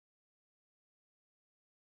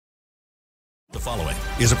The following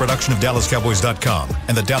is a production of DallasCowboys.com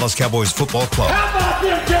and the Dallas Cowboys Football Club. How about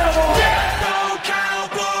them Cowboys? Go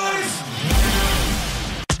Cowboys!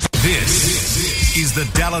 This is the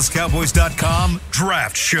DallasCowboys.com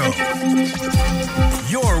Draft Show.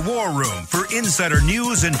 Your war room for insider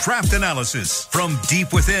news and draft analysis from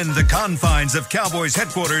deep within the confines of Cowboys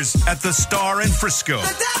headquarters at the Star in Frisco. The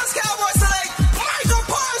Dallas Cowboys select Michael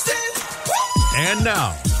Parsons. Woo! And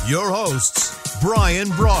now, your hosts, Brian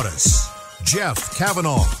Broaddus, Jeff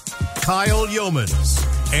Kavanaugh, Kyle Yeomans,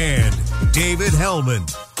 and David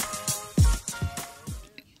Hellman.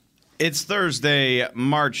 It's Thursday,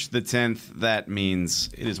 March the 10th. That means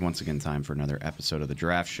it is once again time for another episode of the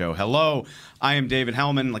Draft Show. Hello, I am David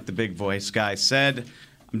Hellman, like the big voice guy said.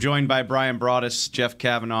 I'm joined by Brian Broaddus, Jeff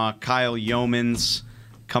Kavanaugh, Kyle Yeomans,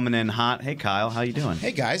 coming in hot. Hey, Kyle, how you doing?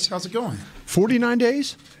 Hey, guys, how's it going? 49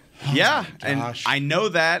 days? Yeah, and I know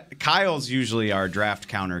that Kyle's usually our draft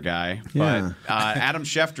counter guy, but Adam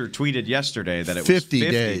Schefter tweeted yesterday that it was 50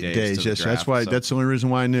 days to the draft, that's why. So. That's the only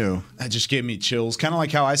reason why I knew. That just gave me chills. Kind of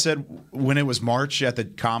like how I said when it was March at the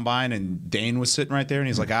Combine and Dane was sitting right there, and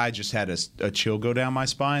he's like, I just had a chill go down my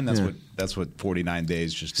spine. That's what 49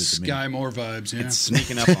 days just did to me. Sky Moore vibes, yeah. It's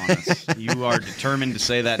sneaking up on us. You are determined to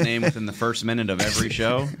say that name within the first minute of every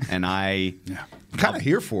show, and I'm kind of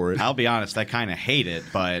here for it. I'll be honest, I kind of hate it,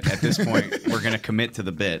 but at this point, we're going to commit to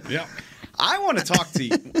the bit. Yeah. I want to talk to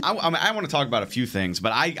you. I want to talk about a few things,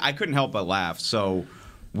 but I couldn't help but laugh. So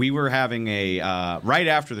we were having right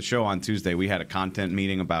after the show on Tuesday, we had a content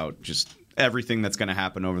meeting about just everything that's going to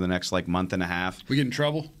happen over the next month and a half. We get in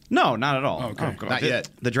trouble? No, not at all. Okay. Oh, not yet.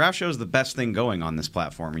 The draft show is the best thing going on this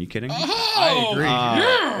platform. Are you kidding me? Oh, I agree.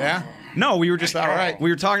 Yeah. No, we were just all right. We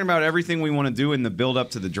were talking about everything we want to do in the build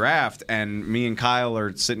up to the draft, and me and Kyle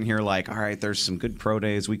are sitting here like, all right, there's some good pro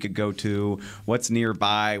days we could go to. What's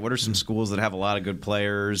nearby? What are some schools that have a lot of good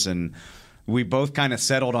players? And we both kind of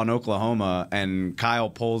settled on Oklahoma, and Kyle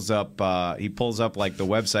pulls up the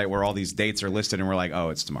website where all these dates are listed, and we're like, oh,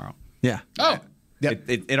 it's tomorrow. Yeah. Oh. Yep.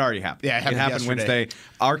 It already happened. Yeah, it happened Wednesday.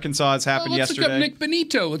 Arkansas has happened let's yesterday. Look up Nick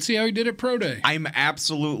Benito. Let's see how he did at Pro Day. I'm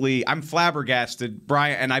flabbergasted,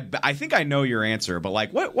 Brian, and I think I know your answer, but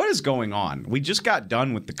what is going on? We just got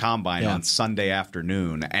done with the Combine on Sunday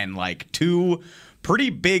afternoon, and two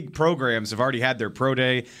pretty big programs have already had their Pro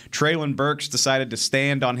Day. Traylon Burks decided to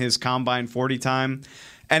stand on his Combine 40 time.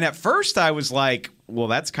 And at first I was like, well,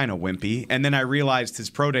 that's kind of wimpy. And then I realized his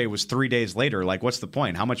pro day was 3 days later. What's the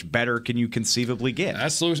point? How much better can you conceivably get?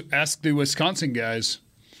 Ask the Wisconsin guys.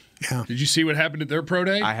 Yeah. Did you see what happened at their pro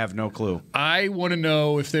day? I have no clue. I want to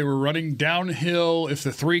know if they were running downhill, if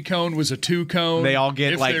the 3-cone was a 2-cone. They all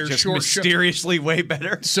get just mysteriously way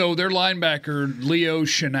better. So their linebacker, Leo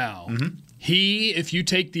Chenal, if you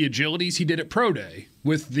take the agilities he did at pro day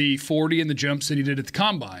with the 40 and the jumps that he did at the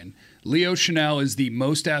Combine, Leo Chenal is the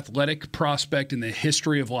most athletic prospect in the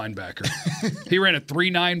history of linebacker. He ran a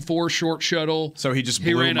 3.94 short shuttle. So he just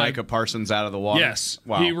blew Micah Parsons out of the water? Yes.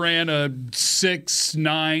 Wow. He ran a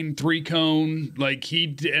 6.9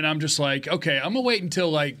 3-cone. And I'm just like, okay, I'm going to wait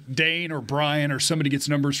until Dane or Brian or somebody gets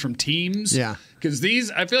numbers from teams. Yeah. Because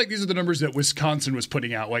I feel like these are the numbers that Wisconsin was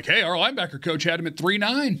putting out. Hey, our linebacker coach had him at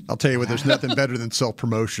 3.9. I'll tell you what, there's nothing better than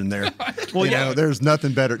self-promotion there. Well, there's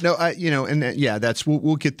nothing better. No,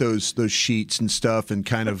 we'll get those sheets and stuff and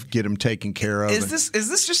kind of get them taken care of. Is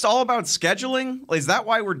this just all about scheduling? Is that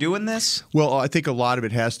why we're doing this? Well, I think a lot of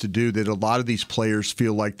it has to do that a lot of these players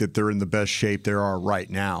feel like that they're in the best shape they are right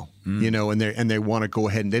now. And they want to go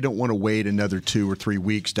ahead and they don't want to wait another 2 or 3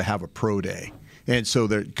 weeks to have a pro day. And so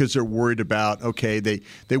because they're worried about, they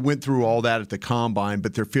went through all that at the Combine,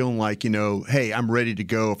 but they're feeling like, hey, I'm ready to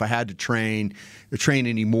go. If I had to train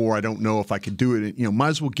anymore, I don't know if I could do it. Might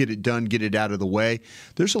as well get it done, get it out of the way.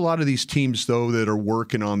 There's a lot of these teams, though, that are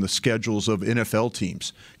working on the schedules of NFL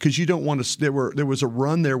teams because you don't want to – there was a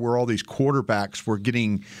run there where all these quarterbacks were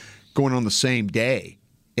going on the same day.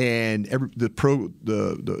 And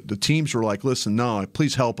the teams were like, listen, no,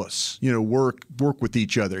 please help us, work with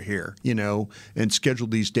each other here, and schedule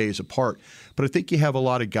these days apart. But I think you have a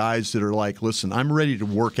lot of guys that are like, listen, I'm ready to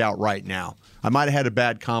work out right now. I might have had a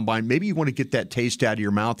bad Combine. Maybe you want to get that taste out of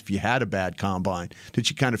your mouth if you had a bad Combine, that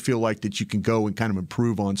you kind of feel like that you can go and kind of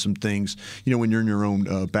improve on some things, when you're in your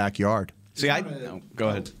own backyard. See, go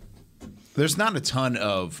ahead. There's not a ton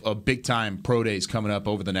of big-time pro days coming up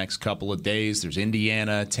over the next couple of days. There's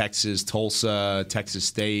Indiana, Texas, Tulsa, Texas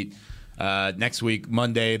State. Next week,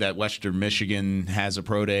 Monday, that Western Michigan has a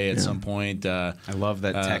pro day at some point. I love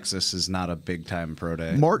that Texas is not a big-time pro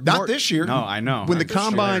day. Not this year. No, I know. When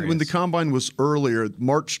the combine was earlier,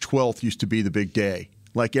 March 12th used to be the big day.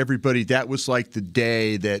 Like everybody, that was like the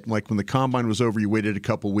day that, like when the combine was over, you waited a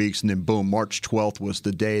couple weeks, and then boom, March 12th was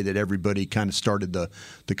the day that everybody kind of started the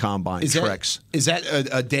combine treks. Is that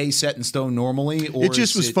a day set in stone normally? Or it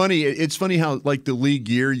just was funny. It's funny how, like the league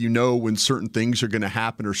year, when certain things are going to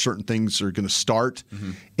happen or certain things are going to start.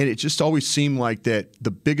 Mm-hmm. And it just always seemed like that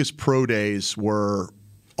the biggest pro days all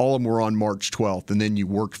of them were on March 12th, and then you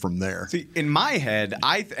worked from there. See, in my head,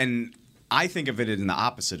 I think of it in the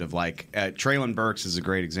opposite of like Traylon Burks is a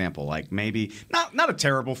great example. Like maybe not a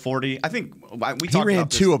terrible 40. I think we talked he ran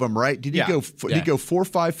about this. two of them, right? Did he go? Did he go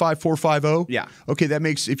 4.55, 4.50? Yeah. Okay, that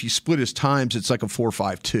makes if you split his times, it's like a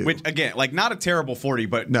 4.52. Which again, like not a terrible 40,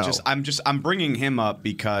 but no. I'm bringing him up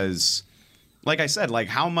because, like I said, like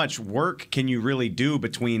how much work can you really do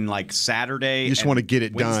between like Saturday? You just and want to get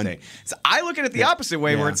it Wednesday? done. So I look at it the opposite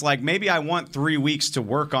way, where it's like maybe I want 3 weeks to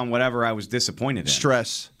work on whatever I was disappointed in.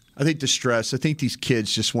 Stress. I think these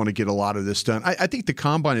kids just want to get a lot of this done. I think the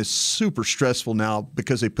combine is super stressful now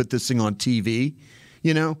because they put this thing on TV.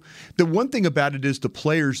 The one thing about it is the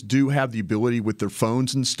players do have the ability with their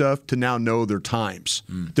phones and stuff to now know their times.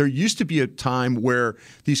 There used to be a time where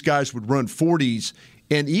these guys would run 40s,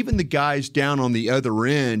 and even the guys down on the other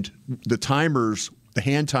end, the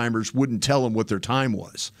hand timers, wouldn't tell them what their time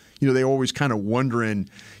was. They were always kind of wondering,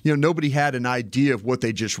 nobody had an idea of what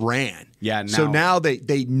they just ran. Yeah. So now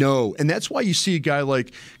they know. And that's why you see a guy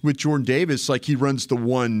like with Jordan Davis, like he runs the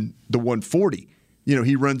 140.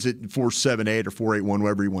 He runs it in 4.78 or 4.81,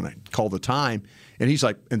 whatever you want to call the time. And he's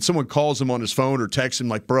like, and someone calls him on his phone or texts him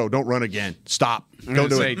like, bro, don't run again. Stop. Go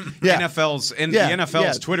do it. Yeah. The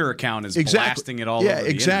NFL's Twitter account is blasting it all over the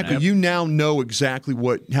exactly. internet. You now know exactly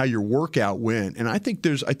how your workout went. And I think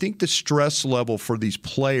the stress level for these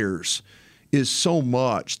players is so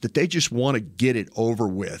much that they just want to get it over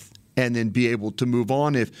with and then be able to move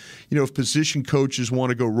on. If position coaches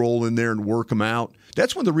want to go roll in there and work them out,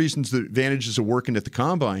 that's one of the reasons, the advantages of working at the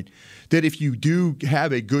combine, that if you do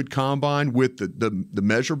have a good combine with the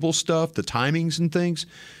measurable stuff, the timings and things,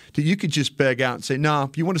 that you could just beg out and say, nah,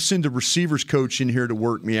 if you want to send a receivers coach in here to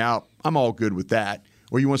work me out, I'm all good with that.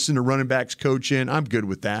 Or you want to send a running backs coach in, I'm good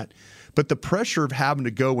with that. But the pressure of having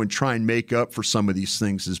to go and try and make up for some of these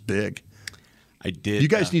things is big. You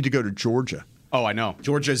guys need to go to Georgia. Oh, I know.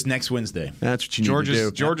 Georgia's next Wednesday. That's what you need to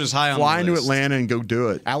do. Georgia's high on the list. Fly into Atlanta and go do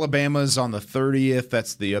it. Alabama's on the 30th.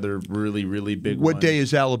 That's the other really, really big one. What day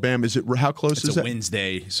is Alabama? How close is that? It's a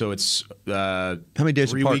Wednesday, so it's how many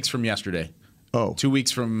days 3 apart? weeks from yesterday. Oh. 2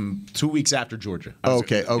 weeks after Georgia.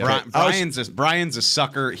 Okay. Brian's a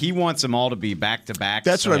sucker. He wants them all to be back to back.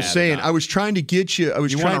 That's what I'm saying. I was trying to get you.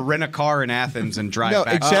 You want to rent a car in Athens and drive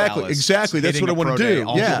back to Dallas. Exactly. That's what I want to do.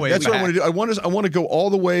 Yeah, that's what I want to do. I want to go all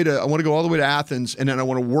the way to Athens, and then I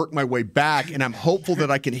want to work my way back. And I'm hopeful that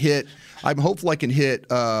I can hit.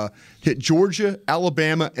 Hit Georgia,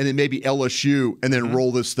 Alabama, and then maybe LSU, and then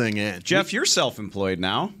roll this thing in. Jeff, you're self-employed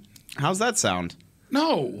now. How's that sound?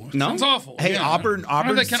 No, sounds awful. Hey, yeah. Auburn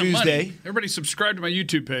Tuesday. Everybody subscribe to my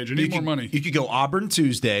YouTube page. I need more money. You could go Auburn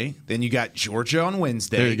Tuesday. Then you got Georgia on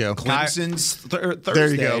Wednesday. There you go. Clemson's Thursday. There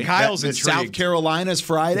you go. Kyle's intrigued. South Carolina's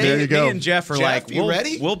Friday. There you go. Me and Jeff are you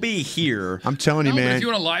ready? We'll be here. I'm telling you, But man. if you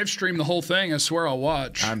want to live stream the whole thing, I swear I'll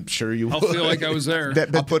watch. I'm sure you will. I'll feel like I was there.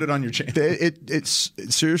 I'll put it on your channel. It's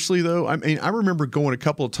seriously though. I mean, I remember going a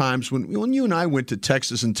couple of times when you and I went to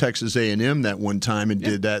Texas and Texas A&M that one time and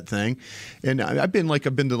did that thing, and I've been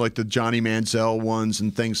to like the Johnny Manziel ones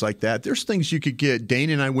and things like that. There's things you could get.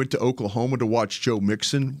 Dane and I went to Oklahoma to watch Joe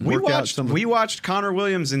Mixon work out. We watched Connor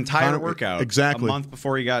Williams' entire workout a month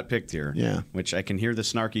before he got picked here. Yeah. Which I can hear the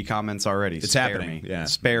snarky comments already. It's Spare happening. Me. Yeah.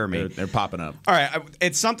 Spare me. They're popping up. All right.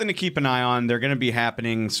 It's something to keep an eye on. They're going to be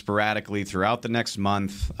happening sporadically throughout the next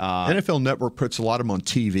month. NFL Network puts a lot of them on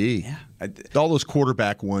TV. Yeah. All those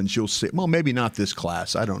quarterback ones you'll see. Well, maybe not this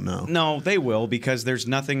class. I don't know. No, they will because there's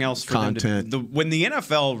nothing else for them to do. When the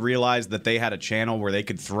NFL realized that they had a channel where they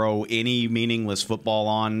could throw any meaningless football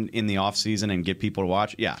on in the offseason and get people to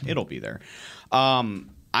watch, it'll be there.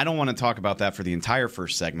 I don't want to talk about that for the entire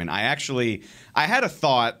first segment. I had a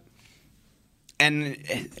thought, and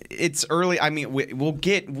it's early. I mean,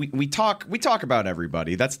 we talk about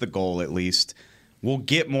everybody. That's the goal, at least. We'll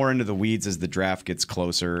get more into the weeds as the draft gets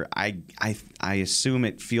closer. I assume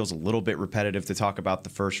it feels a little bit repetitive to talk about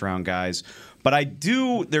the first round guys, but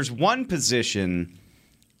there's one position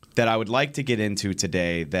that I would like to get into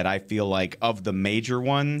today that I feel like of the major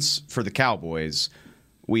ones for the Cowboys,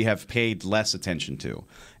 we have paid less attention to.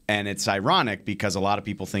 And it's ironic because a lot of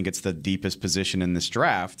people think it's the deepest position in this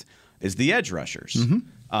draft is the edge rushers.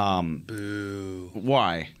 Boo.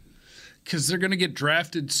 Why? Because they're going to get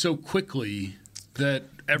drafted so quickly that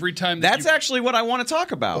every time That's actually what I want to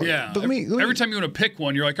talk about. yeah. But let me- every time you want to pick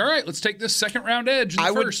one, you're like, all right, let's take this second round edge in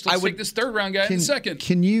the first. Let's take this third round guy in the second.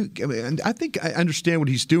 Can you? I mean, I think I understand what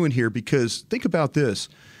he's doing here because think about this: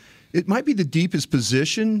 it might be the deepest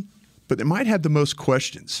position, but it might have the most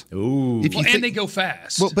questions. Ooh. And they go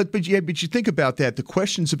fast. Well, but you think about that. The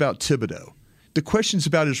questions about Thibodeau, the questions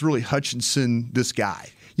about is really Hutchinson this guy.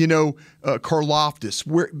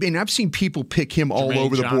 Karlaftis. And I've seen people pick him all Jermaine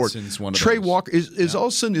over the board. Johnson's one of Trey those. Walker is all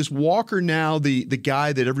of a sudden is Walker now the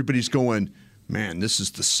guy that everybody's going, man, this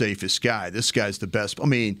is the safest guy. This guy's the best. I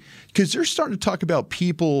mean, because they're starting to talk about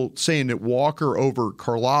people saying that Walker over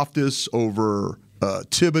Karlaftis, over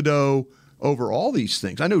Thibodeau, over all these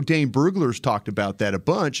things. I know Dane Brugler's talked about that a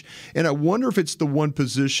bunch, and I wonder if it's the one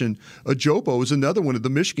position. Ajobo is another one of the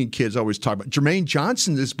Michigan kids I always talk about. Jermaine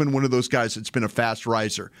Johnson has been one of those guys that's been a fast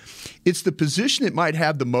riser. It's the position that might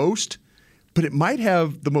have the most, but it might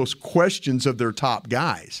have the most questions of their top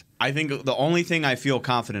guys. I think the only thing I feel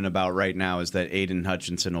confident about right now is that Aiden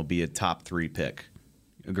Hutchinson will be a top 3 pick.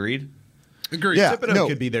 Agreed? Agreed. Yeah. Thibodeau No.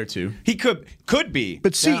 could be there too. He could be.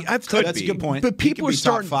 But see, That's a good point. But He people could are be top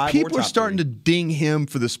starting. 5 or People are top starting 3. to ding him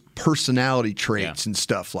for this personality traits and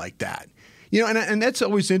stuff like that. And that's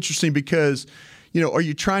always interesting because, are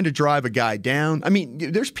you trying to drive a guy down? I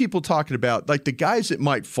mean, there's people talking about like the guys that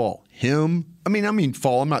might fall. Him. I mean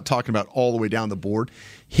fall. I'm not talking about all the way down the board.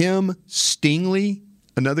 Him, Stingley,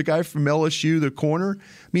 another guy from LSU, the corner.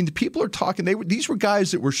 I mean, the people are talking. These were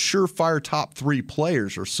guys that were surefire top 3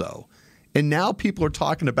 players or so. And now people are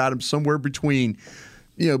talking about him somewhere between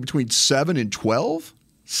 7 and 12,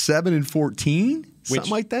 7 and 14, something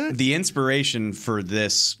like that. The inspiration for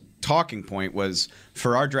this talking point was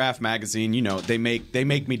for our draft magazine. They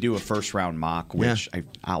make me do a first round mock, which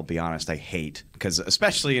I'll be honest, I hate because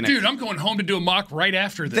especially in Dude, I'm going home to do a mock right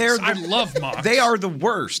after this. I love mocks. They are the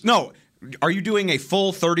worst. No, are you doing a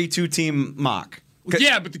full 32 team mock?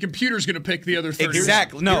 Yeah, but the computer's going to pick the other 30.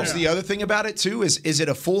 Exactly. No. Here's the other thing about it too is it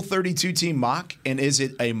a full 32 team mock and is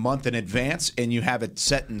it a month in advance and you have it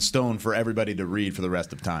set in stone for everybody to read for the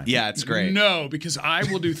rest of time? Yeah, it's great. No, because I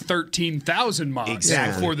will do 13,000 mocks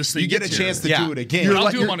before this thing You get a gets chance to here. do it again.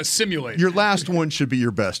 I'll do them on a simulator. Your last one should be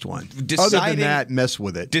your best one. Other than that, mess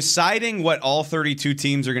with it. Deciding what all 32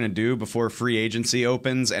 teams are going to do before free agency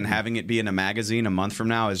opens and having it be in a magazine a month from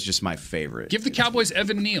now is just my favorite. Give the Cowboys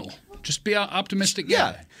Evan Neal. Just be an optimistic guy.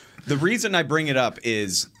 Yeah. The reason I bring it up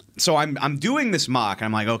is so I'm doing this mock and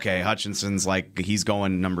I'm like, okay, Hutchinson's like he's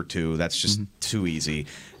going number 2. That's just too easy.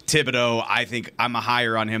 Thibodeau, I think I'm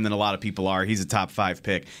higher on him than a lot of people are. He's a top 5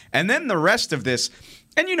 pick. And then the rest of this,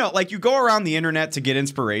 and you go around the internet to get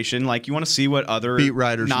inspiration. Like you want to see what other Beat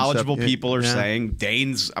writers and knowledgeable stuff. people are Yeah. saying.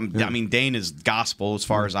 Dane is gospel as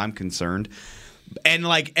far as I'm concerned. And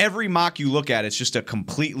like every mock you look at, it's just a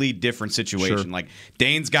completely different situation. Sure. Like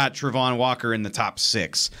Dane's got Travon Walker in the top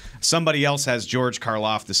 6. Somebody else has George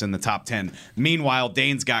Karlaftis in the top 10. Meanwhile,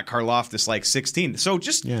 Dane's got Karlaftis like 16. So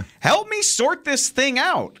just help me sort this thing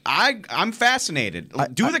out. I'm fascinated.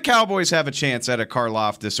 Do the Cowboys have a chance at a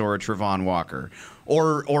Karlaftis or a Travon Walker?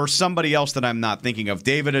 Or somebody else that I'm not thinking of?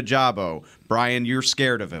 David Ajabo. Brian, you're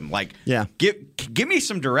scared of him. Like, give me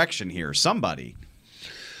some direction here. Somebody.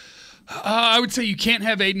 I would say you can't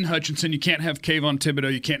have Aiden Hutchinson. You can't have Kayvon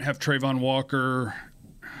Thibodeau. You can't have Travon Walker.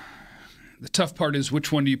 The tough part is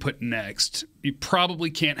which one do you put next? You probably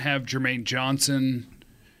can't have Jermaine Johnson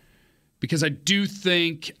because I do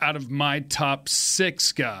think out of my top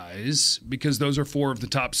 6 guys, because those are 4 of the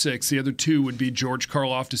top 6, the other 2 would be George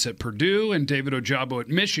Karlaftis at Purdue and David Ojabo at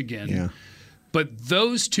Michigan. Yeah. But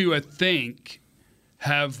those 2, I think,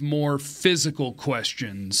 have more physical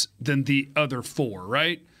questions than the other 4,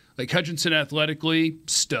 right? Like Hutchinson athletically,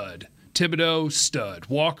 stud. Thibodeau, stud.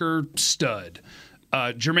 Walker, stud.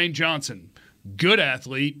 Jermaine Johnson, good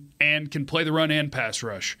athlete and can play the run and pass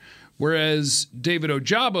rush. Whereas David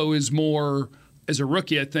Ojabo is more, as a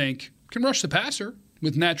rookie, I think, can rush the passer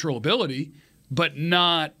with natural ability, but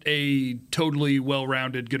not a totally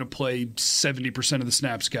well-rounded, going to play 70% of the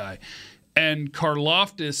snaps guy. And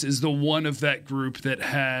Karlaftis is the one of that group that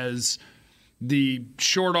has the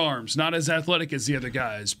short arms, not as athletic as the other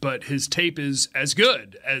guys, but his tape is as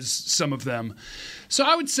good as some of them. So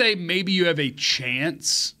I would say maybe you have a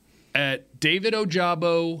chance at David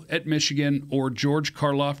Ojabo at Michigan or George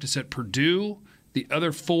Karlaftis at Purdue. The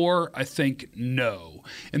other 4, I think, no.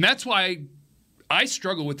 And that's why I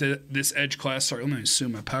struggle with this edge class. Sorry, let me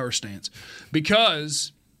assume my power stance.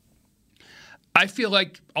 Because I feel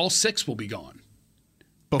like all 6 will be gone.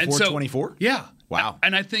 Before 24? Yeah. Wow.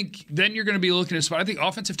 And I think then you're going to be looking at a spot. I think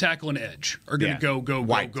offensive tackle and edge are going to go.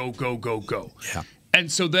 White. go. Yeah.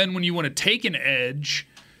 And so then when you want to take an edge,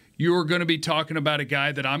 you're going to be talking about a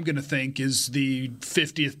guy that I'm going to think is the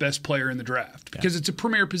 50th best player in the draft because it's a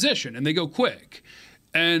premier position and they go quick.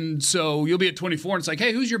 And so you'll be at 24 and it's like,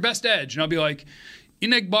 hey, who's your best edge? And I'll be like,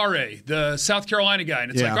 Enagbare, the South Carolina guy.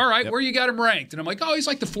 And it's like, all right, where you got him ranked? And I'm like, oh, he's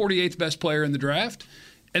like the 48th best player in the draft.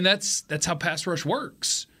 And that's how pass rush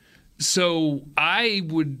works. So I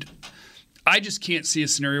just can't see a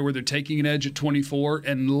scenario where they're taking an edge at 24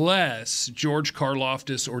 unless George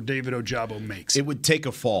Karlaftis or David Ojabo makes it. It would take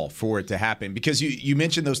a fall for it to happen because you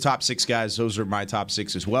mentioned those top 6 guys. Those are my top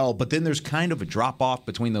 6 as well. But then there's kind of a drop-off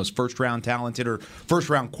between those first-round talented or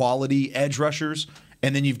first-round quality edge rushers.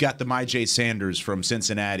 And then you've got the Myjai Sanders from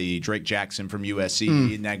Cincinnati, Drake Jackson from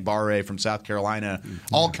USC, Enagbare from South Carolina,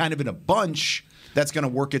 all kind of in a bunch that's going to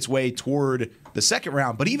work its way toward the second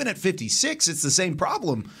round. But even at 56, it's the same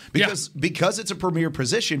problem because it's a premier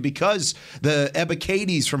position, because the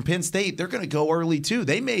Ebiketis from Penn State, they're going to go early too.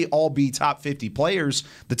 They may all be top 50 players.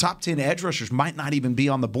 The top 10 edge rushers might not even be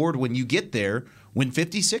on the board when you get there when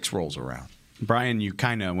 56 rolls around. Brian, you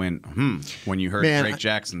kind of went, when you heard Drake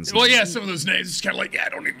Jackson's Well, name. yeah, some of those names, it's kind of like, I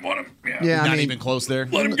don't even want them. Yeah, Not even close there.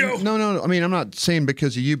 Let him go. No. I mean, I'm not saying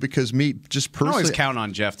because of you, because me, just I always personally. count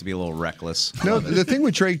on Jeff to be a little reckless. No, the thing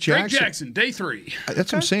with Drake Drake Jackson. Jackson, day 3.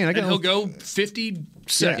 That's what I'm saying. And he'll go 50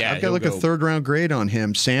 seconds. Yeah, I've he'll got like a go. 3rd round grade on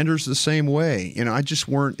him. Sanders the same way. I just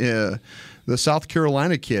weren't the South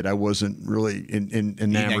Carolina kid. I wasn't really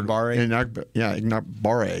enamored. Enagbare?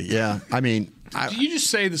 Enagbare. Yeah, I mean, You just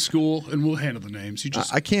say the school, and we'll handle the names. You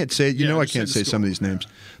just I can't say. Yeah, I just can't say say the some of these names.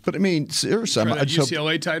 But I mean, seriously, try I that just hope,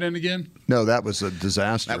 UCLA tight end again. no, that was a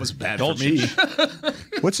disaster. That was bad for me.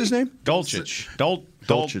 What's his name? Dolchich.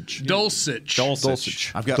 Dulcich.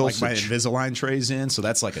 Dulcich. I've got like my Dulcich. Invisalign trays in, so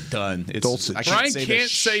that's like a done. It's, Dulcich. I Brian say can't the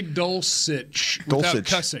say Dulcich without Dulcich.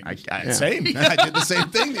 cussing. Same. I did the same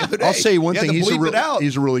thing the other day. I'll say one You had thing. to bleep it out.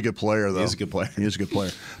 He's a really good player, though. He's a good player. He is a good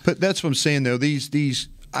player. But that's what I'm saying, though. These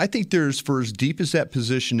I think there's, for as deep as that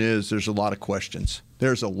position is, there's a lot of questions.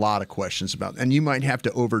 There's a lot of questions about, and you might have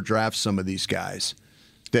to overdraft some of these guys.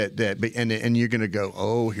 And you're going to go,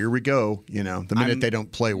 oh, here we go. The minute they don't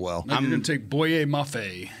play well. I'm going to take Boye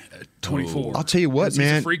Mafe at 24. I'll tell you what, Because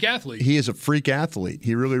man. He's a freak athlete. He is a freak athlete.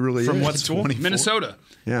 He really, really From is. what school? Minnesota.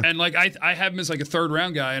 Yeah. And like I have him as like a 3rd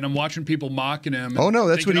round guy, and I'm watching people mocking him. Oh, no,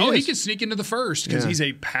 that's thinking, what he he is. can sneak into the first because Yeah. he's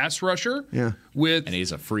a pass rusher Yeah. with And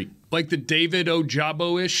he's a freak. like the David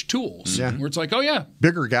Ojabo-ish tools. Yeah. Where it's like, oh yeah,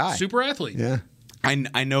 Bigger guy. super athlete. Yeah.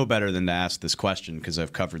 I know better than to ask this question because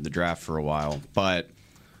I've covered the draft for a while. But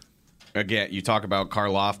again, you talk about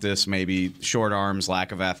Karlaftis, maybe short arms,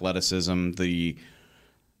 lack of athleticism.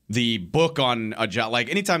 The book on Ojabo, like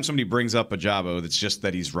anytime somebody brings up Ojabo, that's just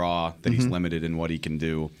that he's raw, that he's limited in what he can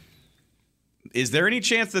do. Is there any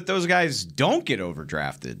chance that those guys don't get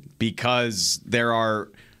overdrafted because there are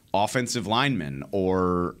offensive linemen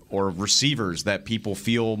or receivers that people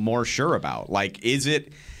feel more sure about? Like, is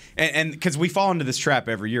it? And because we fall into this trap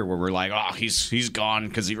every year where we're like, oh, he's gone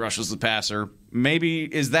because he rushes the passer. Maybe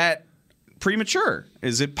is that premature?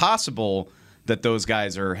 Is it possible that those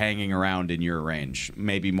guys are hanging around in your range,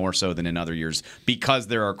 maybe more so than in other years, because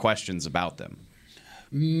there are questions about them?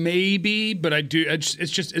 Maybe, but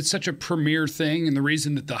it's such a premier thing, and the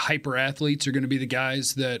reason that the hyper athletes are going to be the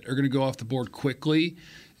guys that are going to go off the board quickly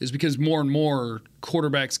is because more and more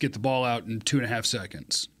quarterbacks get the ball out in 2.5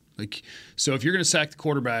 seconds. Like, so if you're going to sack the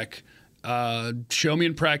quarterback, show me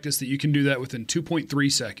in practice that you can do that within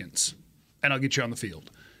 2.3 seconds, and I'll get you on the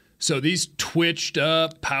field. So these twitched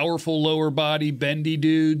up, powerful lower body, bendy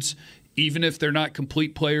dudes, even if they're not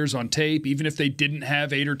complete players on tape, even if they didn't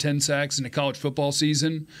have 8 or 10 sacks in a college football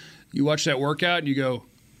season, you watch that workout and you go,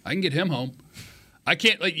 I can get him home. I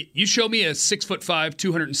can't, like, you show me a 6'5",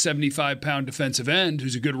 275-pound defensive end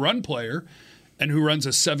who's a good run player and who runs a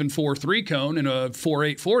 7.4 3-cone and a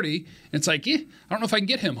 4.8 40, and it's like, I don't know if I can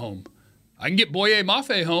get him home. I can get Boye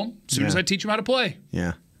Mafe home as soon as I teach him how to play.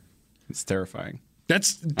 Yeah. It's terrifying.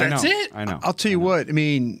 That's I know, it. I know. I'll tell you what. I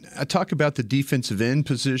mean, I talk about the defensive end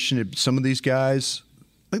position. Some of these guys,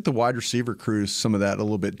 I think the wide receiver crews, some of that a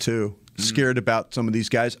little bit too. Scared about some of these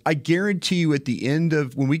guys. I guarantee you at the end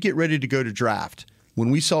of when we get ready to go to draft,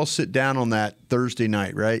 when we all sit down on that Thursday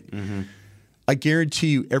night, right? Mm-hmm. I guarantee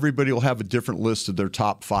you everybody will have a different list of their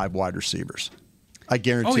top 5 wide receivers. I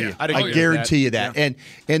guarantee you. I guarantee you that. Yeah.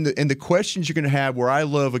 And the questions you're going to have where I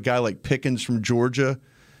love a guy like Pickens from Georgia,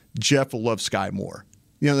 Jeff will love Sky Moore.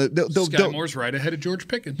 Sky Moore's right ahead of George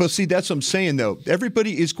Pickens. But see, that's what I'm saying, though.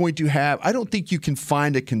 Everybody is going to have – I don't think you can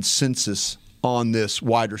find a consensus on this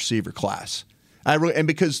wide receiver class. And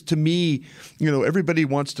because to me, everybody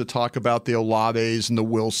wants to talk about the Olaves and the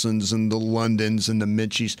Wilsons and the Londons and the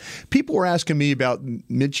Minchies. People were asking me about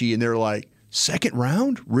Minchie, and they're like, second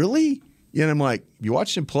round, really? And I'm like, you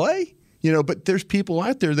watched him play? But there's people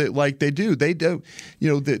out there that they do. They do.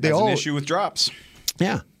 They all an issue with drops.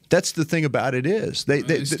 Yeah, that's the thing about it is they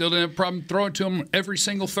still didn't have a problem throwing to him every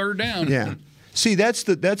single third down. Yeah. See, that's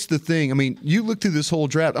the thing. I mean, you look through this whole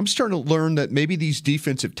draft. I'm starting to learn that maybe these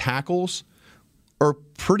defensive tackles are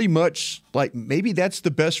pretty much like maybe that's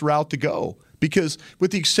the best route to go, because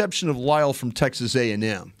with the exception of Lyle from Texas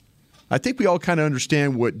A&M, I think we all kind of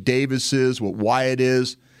understand what Davis is, what Wyatt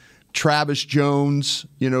is. Travis Jones,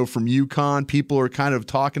 from UConn, people are kind of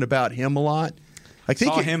talking about him a lot. I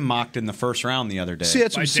think saw him mocked in the first round the other day. See,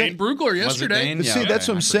 that's what I'm By saying. Dane Brugler yesterday. Dane? Yeah, See, that's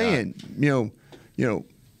okay, what I'm I forgot. saying.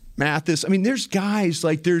 Mathis. I mean, there's guys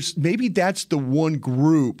there's maybe that's the one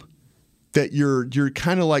group that you're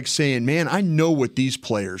kind of like saying, man, I know what these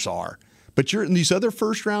players are, but you're in these other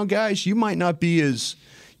first round guys. You might not be as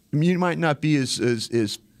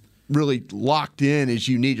really locked in as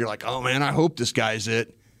you need. You're like, oh man, I hope this guy's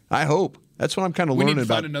it. I hope. That's what I'm kind of We learning need to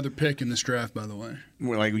about. find another pick in this draft, by the way.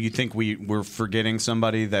 Like, you think we're forgetting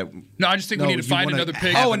somebody that? No, I just think we need to find another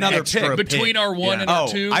pick. Another pick Between our one and our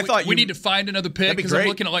two. I thought we need to find another pick, because I'm great.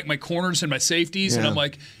 looking at my corners and my safeties, and Yeah. I'm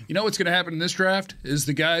like, what's going to happen in this draft is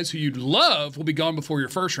the guys who you'd love will be gone before your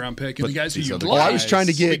first round pick, and the guys who you'd like I was trying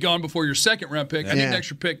to will get be gone before your second round pick. I need an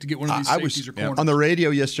extra pick to get one of these safeties or corners. On the radio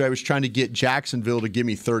yesterday, I was trying to get Jacksonville to give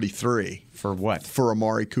me 33 For what? for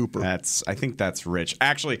Amari Cooper. I think that's rich.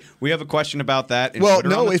 Actually, we have a question about that. Well,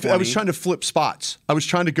 Twitter on no, the I was 20. trying to flip spots. I was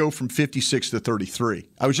trying to go from 56 to 33.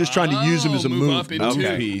 I was just trying to use him as a move up move. into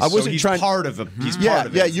Okay, I wasn't so he's trying- part of a. He's Yeah, part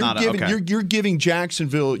of it. yeah. It's You're not giving okay. you're giving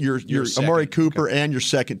Jacksonville your second, Amari Cooper and your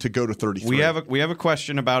second to go to 33. We have a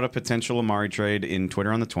question about a potential Amari trade in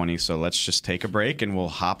Twitter on the 20. So let's just take a break and we'll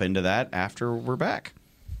hop into that after we're back.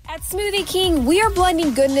 At Smoothie King, we are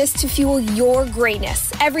blending goodness to fuel your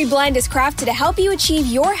greatness. Every blend is crafted to help you achieve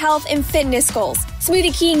your health and fitness goals.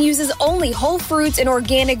 Smoothie King uses only whole fruits and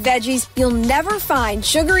organic veggies. You'll never find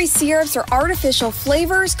sugary syrups or artificial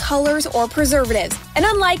flavors, colors, or preservatives. And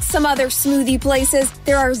unlike some other smoothie places,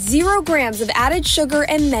 there are 0 grams of added sugar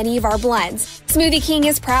in many of our blends. Smoothie King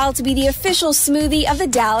is proud to be the official smoothie of the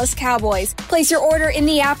Dallas Cowboys. Place your order in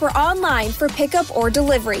the app or online for pickup or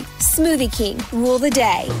delivery. Smoothie King, rule the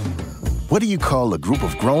day. What do you call a group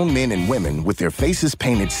of grown men and women with their faces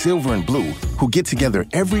painted silver and blue who get together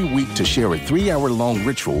every week to share a 3-hour-long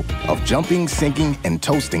ritual of jumping, singing, and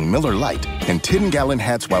toasting Miller Lite in 10-gallon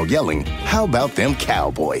hats while yelling, "How about them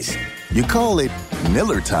Cowboys?" You call it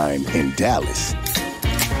Miller Time in Dallas.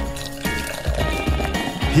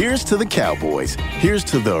 Here's to the Cowboys. Here's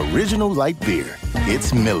to the original light beer.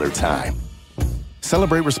 It's Miller Time.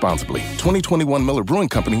 Celebrate responsibly. 2021 Miller Brewing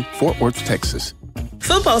Company, Fort Worth, Texas.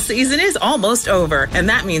 Football season is almost over, and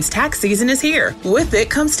that means tax season is here. With it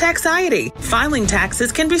comes Taxiety. Filing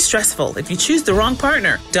taxes can be stressful if you choose the wrong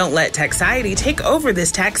partner. Don't let Taxiety take over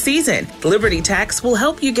this tax season. Liberty Tax will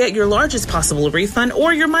help you get your largest possible refund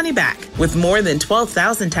or your money back. With more than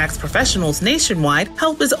 12,000 tax professionals nationwide,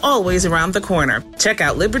 help is always around the corner. Check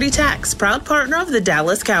out Liberty Tax, proud partner of the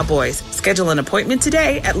Dallas Cowboys. Schedule an appointment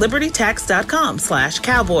today at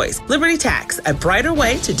libertytax.com/cowboys. Liberty Tax, a brighter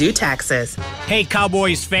way to do taxes. Hey, Cowboys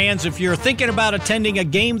fans, if you're thinking about attending a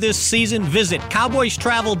game this season, visit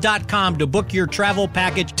cowboystravel.com to book your travel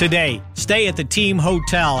package today. Stay at the team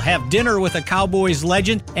hotel, have dinner with a Cowboys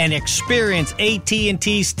legend, and experience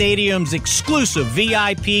AT&T Stadium's exclusive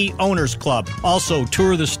VIP Owners Club. Also,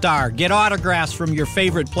 tour the Star, get autographs from your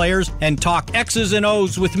favorite players, and talk X's and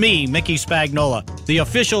O's with me, Mickey Spagnola. The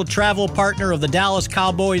official travel partner of the Dallas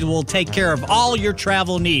Cowboys will take care of all your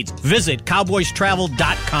travel needs. Visit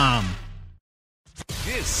cowboystravel.com.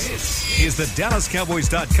 This is the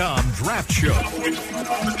DallasCowboys.com Draft Show.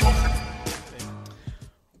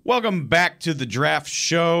 Welcome back to the Draft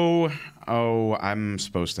Show. Oh, I'm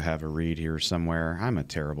supposed to have a read here somewhere. I'm a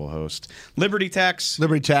terrible host. Liberty Tax.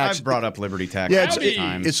 Liberty Tax. I've brought up Liberty Tax. Yeah, many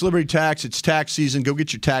times. it's Liberty Tax. It's tax season. Go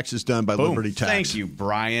get your taxes done by Boom. Liberty Tax. Thank you,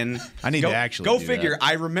 Brian. I need go, to actually go do figure. that.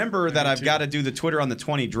 I remember that I've got to do the Twitter on the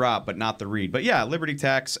 20 drop, but not the read. But yeah, Liberty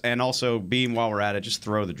Tax, and also Beam. While we're at it, just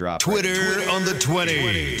throw the drop. Twitter on the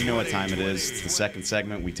 20. You know what time it is. It's the second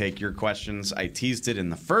segment. We take your questions. I teased it in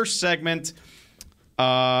the first segment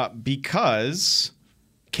because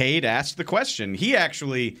Cade asked the question. He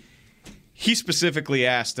specifically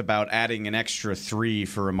asked about adding an extra 3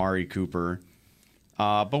 for Amari Cooper.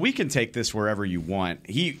 But we can take this wherever you want.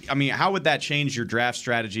 How would that change your draft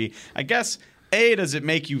strategy? I guess, A, does it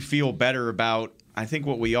make you feel better about, I think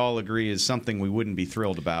what we all agree is something we wouldn't be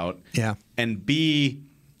thrilled about. Yeah. And B,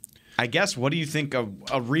 I guess, what do you think a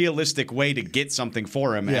realistic way to get something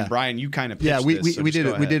for him? And Brian, you kind of pitched we this, so we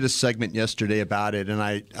did a segment yesterday about it, and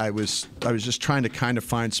I was just trying to kind of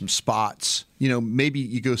find some spots. Maybe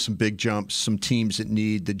you go some big jumps, some teams that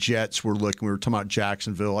need. The Jets were looking. We were talking about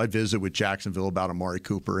Jacksonville. I visited with Jacksonville about Amari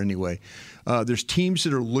Cooper anyway. There's teams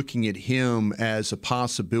that are looking at him as a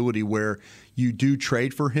possibility where you do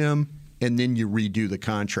trade for him and then you redo the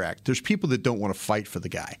contract. There's people that don't want to fight for the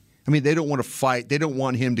guy. I mean, they don't want to fight. They don't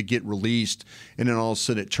want him to get released, and then all of a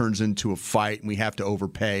sudden it turns into a fight, and we have to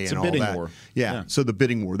overpay and all that. It's a bidding war. Yeah, so the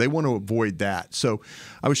bidding war. They want to avoid that. So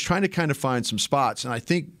I was trying to kind of find some spots, and I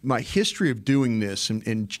think my history of doing this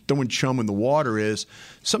and throwing chum in the water is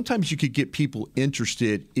sometimes you could get people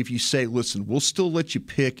interested if you say, listen, we'll still let you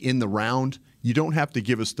pick in the round. You don't have to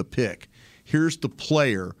give us the pick. Here's the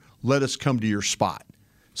player. Let us come to your spot.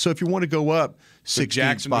 So if you want to go up, so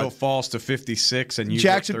Jacksonville falls to 56, and you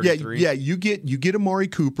get 33. Yeah, you get Amari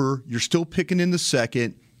Cooper. You're still picking in the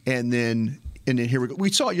second, and then here we go. We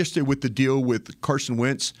saw it yesterday with the deal with Carson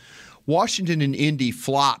Wentz. Washington and Indy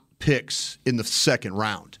flop picks in the second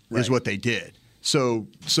round is what they did. So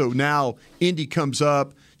now Indy comes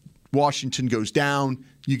up, Washington goes down.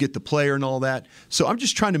 You get the player and all that. So I'm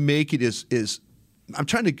just trying to make it as I'm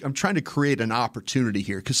trying to create an opportunity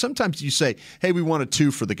here, because sometimes you say, hey, we want a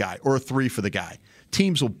 2 for the guy or a 3 for the guy.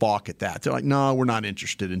 Teams will balk at that. They're like, no, we're not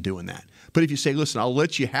interested in doing that. But if you say, listen, I'll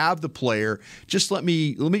let you have the player, just let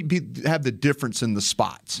me have the difference in the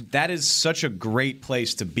spots. That is such a great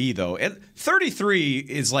place to be, though. 33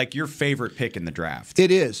 is like your favorite pick in the draft.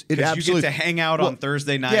 It is. It absolutely. You get to hang out on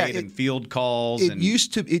Thursday night and field calls. It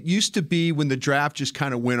used to be when the draft just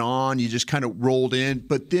kind of went on, you just kind of rolled in.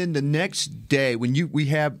 But then the next day, when we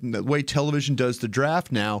have the way television does the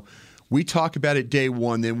draft now, we talk about it day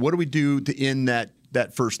one. Then what do we do to end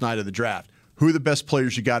that first night of the draft? Who are the best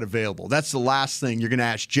players you got available? That's the last thing. You're going to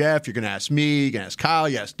ask Jeff. You're going to ask me. You're going to ask Kyle.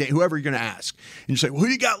 You ask Dave, whoever you're going to ask. And you say, well, who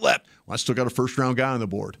do you got left? Well, I still got a first-round guy on the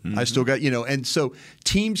board. Mm-hmm. I still got, and so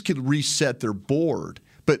teams could reset their board.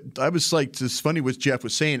 But I was like, it's funny what Jeff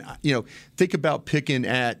was saying. Think about picking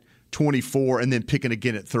at 24 and then picking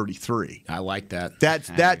again at 33. I like that.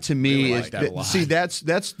 That to me really is see, that's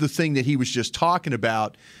the thing that he was just talking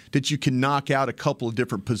about, that you can knock out a couple of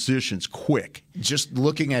different positions quick. Just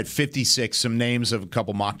looking at 56, some names of a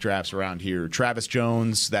couple mock drafts around here. Travis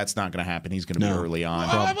Jones, that's not going to happen. He's going to be early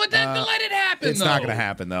on. But then let it happen, It's not going to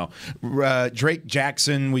happen, though. Drake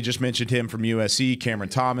Jackson, we just mentioned him from USC. Cameron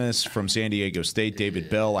Thomas from San Diego State. David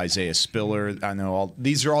Bell, Isaiah Spiller. I know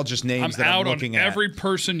these are all just names that I'm looking at. Every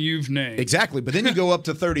person you've named. Exactly. But then you go up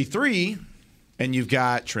to 33, and you've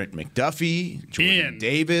got Trent McDuffie, Jordan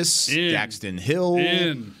Davis, Daxton Hill.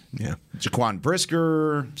 Yeah, Jaquan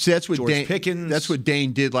Brisker. See, that's what George Pickens. That's what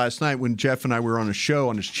Dane did last night when Jeff and I were on a show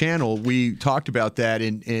on his channel. We talked about that,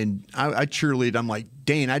 and I cheerlead. I'm like,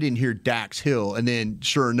 Dane, I didn't hear Dax Hill, and then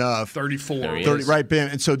sure enough, 34, 30, right, Ben.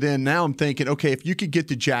 And so then now I'm thinking, okay, if you could get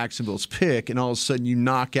to Jacksonville's pick, and all of a sudden you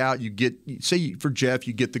knock out, you get, say for Jeff,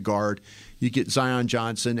 you get the guard, you get Zion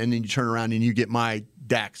Johnson, and then you turn around and you get my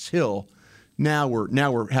Dax Hill. Now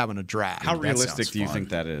we're having a draft. How realistic do you think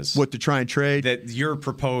that is? What, to try and trade? That your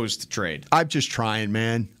proposed trade? I'm just trying,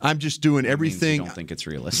 man. I'm just doing everything. You don't think it's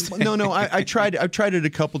realistic? No. I tried. I've tried it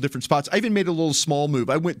a couple different spots. I even made a little small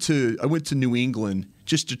move. I went to New England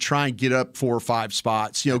just to try and get up 4 or 5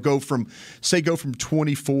 spots. Go from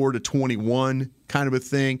 24 to 21, kind of a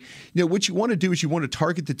thing. What you want to do is you want to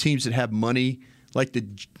target the teams that have money. Like the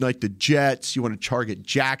Jets, you want to target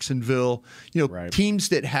Jacksonville, right. Teams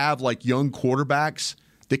that have like young quarterbacks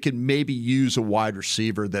that can maybe use a wide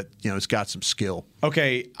receiver that has got some skill.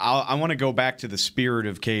 Okay, I want to go back to the spirit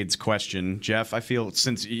of Cade's question, Jeff. I feel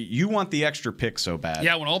since you want the extra pick so bad,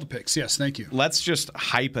 I want all the picks. Yes, thank you. Let's just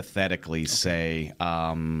hypothetically say.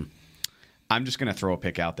 I'm just going to throw a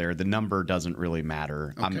pick out there. The number doesn't really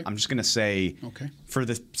matter. Okay. I'm just going to say, for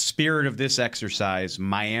the spirit of this exercise,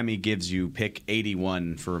 Miami gives you pick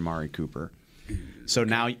 81 for Amari Cooper. So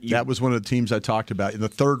now that was one of the teams I talked about in the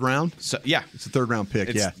third round. So yeah, it's the third round pick.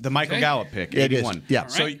 It's the Michael Gallup pick, 81. It is. Yeah.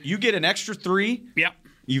 So you get an extra 3. Yeah.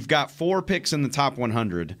 You've got 4 picks in the top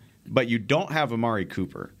 100, but you don't have Amari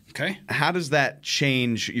Cooper. Okay. How does that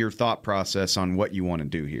change your thought process on what you want to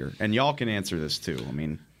do here? And y'all can answer this too.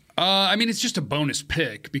 It's just a bonus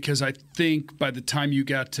pick, because I think by the time you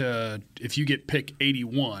got to, if you get pick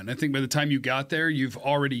 81, I think by the time you got there, you've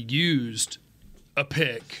already used a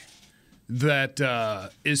pick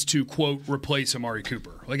that is to, quote, replace Amari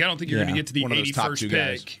Cooper. Like, I don't think you're going to get to the 81st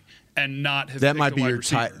pick and not have that picked might be a wide your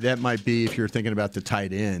receiver. that might be if you're thinking about the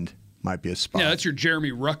tight end. might be a spot. Yeah, that's your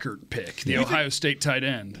Jeremy Ruckert pick, the Ohio State tight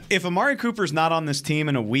end. If Amari Cooper's not on this team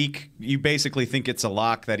in a week, you basically think it's a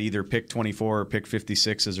lock that either pick 24 or pick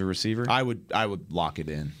 56 as a receiver? I would lock it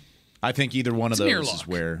in. I think either one of those is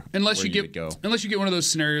where unless you would go. Unless you get one of those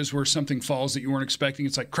scenarios where something falls that you weren't expecting,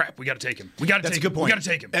 it's like, crap, we got to take him. We got to take him. That's a good point. We got to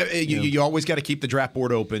take him. You always got to keep the draft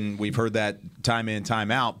board open. We've heard that time in, time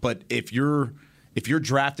out. But if you're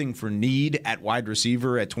drafting for need at wide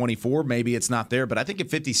receiver at 24, maybe it's not there. But I think at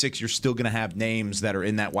 56, you're still going to have names that are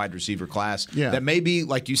in that wide receiver class that may be,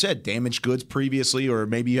 like you said, damaged goods previously, or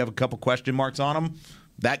maybe you have a couple question marks on them.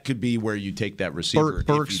 That could be where you take that receiver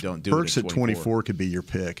if you don't do Burks it at 24 could be your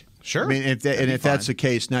pick. Sure. I mean, if that's the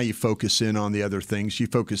case, now you focus in on the other things. You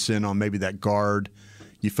focus in on maybe that guard.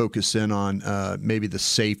 You focus in on maybe the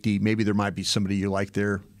safety. Maybe there might be somebody you like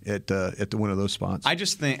there at one of those spots. I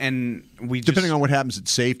just think, and depending on what happens at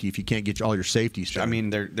safety, if you can't get all your safeties done. I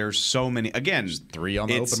mean, there's so many. Again, there's 3 on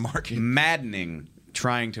the open market. Maddening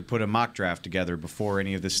trying to put a mock draft together before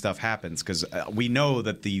any of this stuff happens, because we know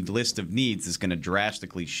that the list of needs is going to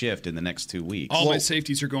drastically shift in the next 2 weeks. All my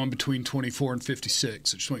safeties are going between 24 and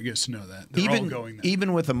 56. I just want you guys to know that. They're all going there.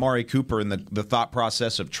 Even with Amari Cooper and the thought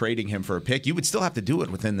process of trading him for a pick, you would still have to do it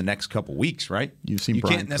within the next couple weeks, right? You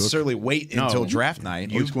can't necessarily wait until draft night.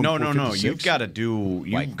 No. You've got to do.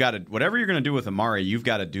 Whatever you're going to do with Amari, you've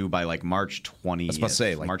got to do by like March 20th. I was about to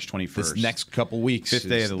say, March 21st. This next couple weeks, 5th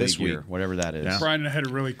day of the league year, whatever that is. Yeah. Brian and I had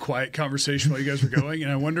a really quiet conversation while you guys were going,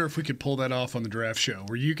 and I wonder if we could pull that off on the draft show,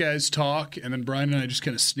 where you guys talk, and then Brian and I just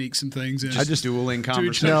kind of sneak some things in. Just dueling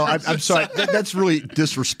conversation. No, I'm sorry. That's really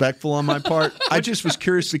disrespectful on my part. I just was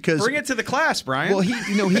curious because bring it to the class, Brian. Well,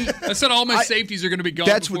 I said all my safeties are going to be gone.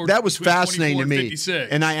 That was fascinating to me.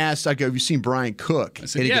 56. And I asked, I go, "Have you seen Brian Cook?" I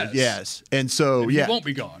said, and he yes. goes, yes. And so, He won't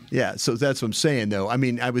be gone. Yeah, so that's what I'm saying, though. I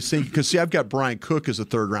mean, I was thinking because see, I've got Brian Cook as a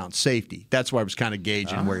third-round safety. That's why I was kind of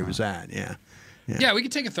gauging where he was at. Yeah, we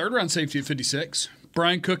could take a third-round safety at 56.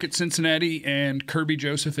 Brian Cook at Cincinnati and Kirby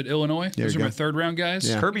Joseph at Illinois. Those are my third-round guys.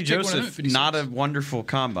 Yeah. Kirby Joseph, not a wonderful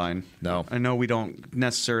combine. No. I know we don't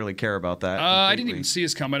necessarily care about that. I didn't even see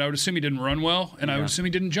his combine. I would assume he didn't run well, and I would assume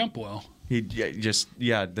he didn't jump well.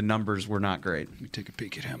 The numbers were not great. Let me take a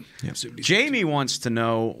peek at him. Yep. Jamie wants to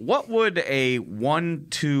know, what would a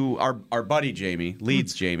 1-2, our buddy Jamie,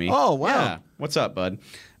 Leeds Jamie. Oh, wow. Yeah. What's up, bud?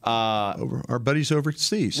 Our buddies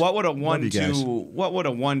overseas. What would a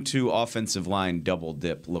 1-2 offensive line double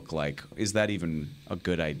dip look like? Is that even a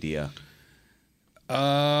good idea?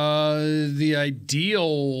 The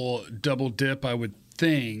ideal double dip, I would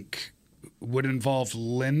think, would involve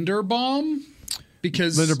Linderbaum.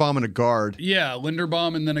 Because Linderbaum and a guard. Yeah,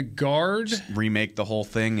 Linderbaum and then a guard. Just remake the whole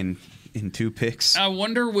thing in 2 picks. I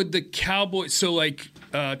wonder, would the Cowboys, so like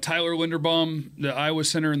Tyler Linderbaum, the Iowa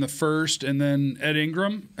center in the first, and then Ed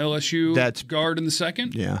Ingram, LSU guard in the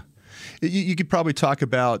second? Yeah. You could probably talk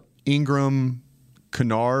about Ingram,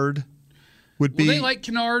 Kennard. Would be, they like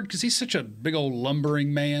Kennard because he's such a big old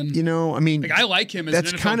lumbering man? I mean, I like him as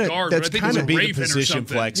an NFL guard, but I think he's a Raven or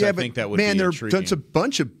something. Flex. Yeah, I think that would be intriguing. That's a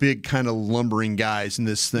bunch of big kind of lumbering guys in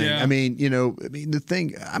this thing. Yeah. I mean, the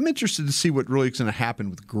thing, I'm interested to see what really is going to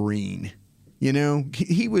happen with Green.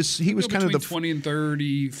 He was kind of the 20 and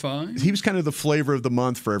 35. He was kind of the flavor of the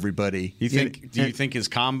month for everybody. Do you think his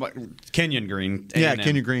combine, Kenyon Green? Yeah,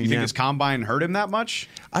 Kenyon Green. You think his combine hurt him that much?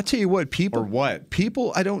 I tell you what, people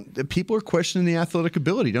are questioning the athletic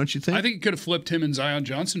ability, don't you think? I think it could have flipped him and Zion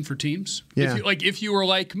Johnson for teams. Yeah. If you were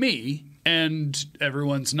like me, and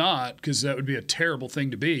everyone's not, because that would be a terrible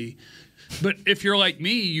thing to be. But if you're like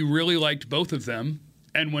me, you really liked both of them.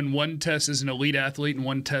 And when one test is an elite athlete and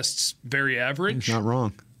one test's very average, not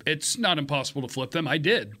wrong. It's not impossible to flip them. I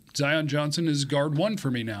did. Zion Johnson is guard 1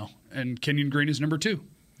 for me now, and Kenyon Green is number 2.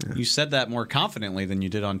 Yeah. You said that more confidently than you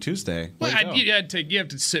did on Tuesday. Well, you have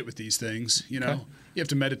to sit with these things, Okay. You have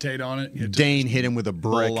to meditate on it. Dane hit him with a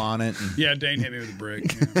brick on it. Yeah, Dane hit me with a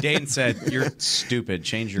brick. Yeah. Dane said, "You're stupid.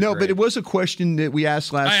 Change your." No, grade. but it was a question that we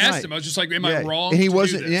asked last night. I asked him. I was just like, "Am I wrong?" And he to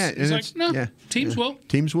wasn't. Do this? Yeah, he's like, "No, teams will.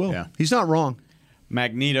 Teams will. Yeah. He's not wrong."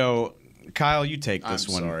 Magneto. Kyle, you take this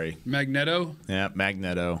one. Sorry. Magneto? Yeah,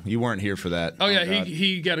 Magneto. You weren't here for that. Oh yeah,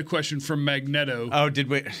 he got a question from Magneto. Oh, did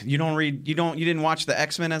we? You didn't watch the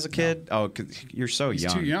X-Men as a kid? No. Oh, 'cause you're so young.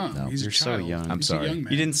 He's too young. No. You're so young. I'm sorry. A young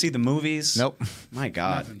man. You didn't see the movies? Nope. My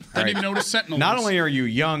God. Didn't even know what a Sentinel Not was. only are you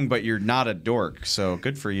young, but you're not a dork. So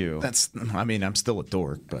good for you. I'm still a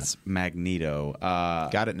dork, but that's Magneto.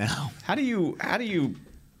 Got it now. How do you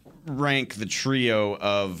rank the trio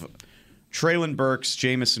of Treylon Burks,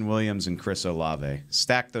 Jamison Williams, and Chris Olave.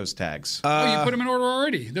 Stack those tags. You put them in order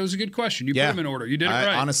already. That was a good question. You put them in order. You did it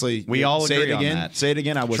right. Honestly, we all say agree it again. on that. Say it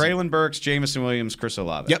again. I was Treylon Burks, Jamison Williams, Chris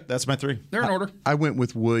Olave. Yep, that's my 3. They're in order. I went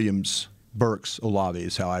with Williams, Burks, Olave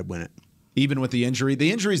is how I went it. Even with the injury. The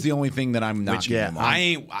injury is the only thing that I'm not.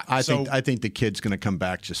 I think the kid's going to come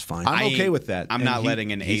back just fine. I'm okay with that. I'm not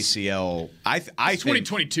letting an ACL. I It's think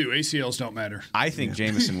 2022. ACLs don't matter. I think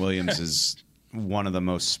Jamison Williams is one of the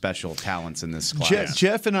most special talents in this class.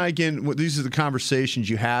 Jeff and I, again, these are the conversations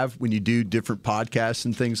you have when you do different podcasts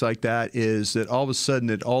and things like that, is that all of a sudden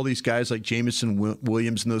that all these guys like Jamison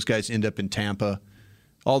Williams and those guys end up in Tampa.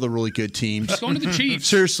 All the really good teams. Going to the Chiefs.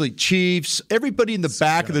 Seriously, Chiefs. Everybody in the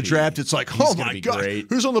back of the draft, it's like, oh my God, great.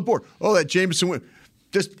 Who's on the board? Oh, that Jamison Williams.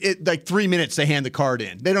 Like 3 minutes, they hand the card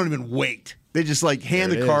in. They don't even wait. They just like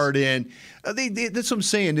hand the card in. That's what I'm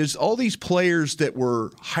saying. There's all these players that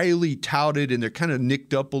were highly touted and they're kind of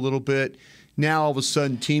nicked up a little bit. Now all of a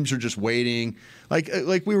sudden teams are just waiting. Like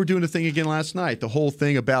we were doing a thing again last night. The whole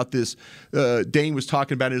thing about this, Dane was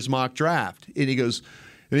talking about his mock draft, and he goes,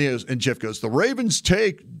 and Jeff goes, the Ravens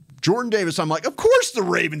take Jordan Davis. I'm like, of course the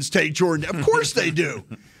Ravens take Jordan. Of course they do.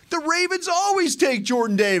 The Ravens always take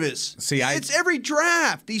Jordan Davis. It's every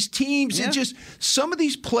draft. These teams, it just some of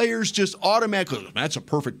these players just automatically, that's a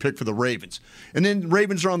perfect pick for the Ravens. And then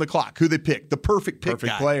Ravens are on the clock. Who they pick? The perfect pick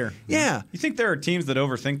guy. player. Yeah. You think there are teams that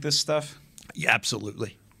overthink this stuff? Yeah,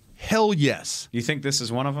 absolutely. Hell yes. You think this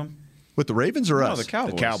is one of them? With the Ravens or us? The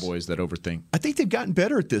Cowboys. The Cowboys that overthink. I think they've gotten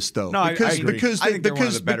better at this, though. No, I agree. Because I think they're one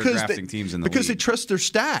of the better drafting teams in the because league. they trust their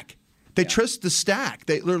stack. They trust the stack.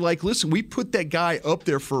 They're like, listen, we put that guy up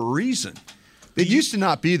there for a reason. It used to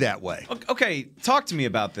not be that way. Okay, talk to me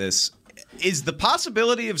about this. Is the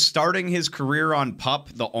possibility of starting his career on PUP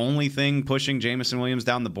the only thing pushing Jamison Williams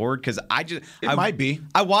down the board? Because it might be.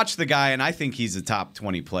 I watch the guy and I think he's a top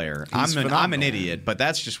 20 player. I'm an idiot, but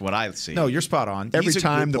that's just what I see. No, you're spot on. Every He's a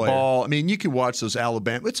time good the player. ball, I mean, you can watch those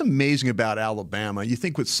Alabama. What's amazing about Alabama, you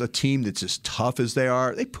think with a team that's as tough as they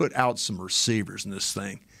are, they put out some receivers in this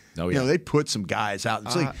thing. Oh, yeah. You know, they put some guys out.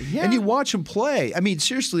 It's and you watch them play. I mean,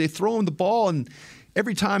 seriously, they throw them the ball, and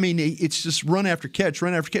every time, I mean, it's just run after catch,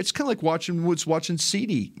 run after catch. It's kind of like watching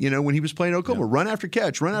CeeDee, you know, when he was playing Oklahoma. Run after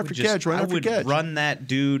catch, run after catch, run after catch. I would run that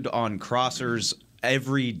dude on crossers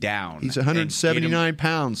every down. He's 179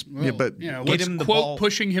 pounds. Well, but get him the ball.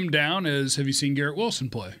 Pushing him down is, have you seen Garrett Wilson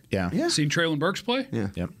play? Yeah. Seen Treylon Burks play? Yeah.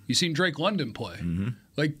 Yep. You seen Drake London play? Mm-hmm.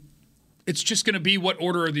 Like, it's just going to be what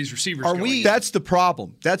order are these receivers going? That's the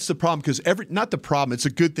problem. That's the problem because not the problem. It's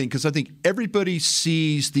a good thing because I think everybody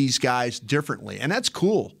sees these guys differently, and that's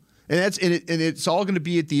cool. And it's all going to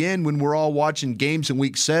be at the end when we're all watching games in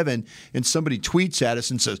Week 7, and somebody tweets at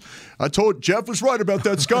us and says, "I told Jeff was right about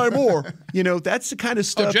that Sky Moore." You know, that's the kind of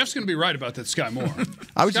stuff. Oh, Jeff's going to be right about that Sky Moore.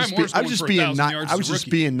 I was just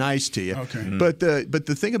being nice to you. Okay. Mm-hmm. But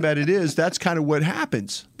the thing about it is that's kind of what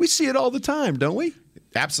happens. We see it all the time, don't we?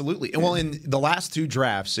 Absolutely. Well, in the last 2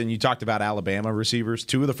 drafts, and you talked about Alabama receivers,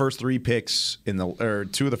 2 of the first 3 picks 2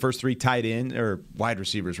 of the first 3 tight end or wide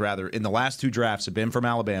receivers rather in the last 2 drafts have been from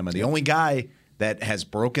Alabama. The only guy that has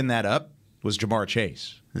broken that up was Jamar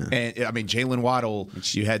Chase. Yeah. And I mean, Jalen Waddle,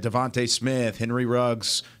 you had Devontae Smith, Henry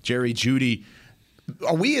Ruggs, Jerry Jeudy.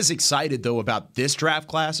 Are we as excited, though, about this draft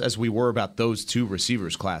class as we were about those 2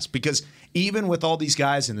 receivers class? Because even with all these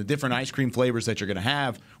guys and the different ice cream flavors that you're going to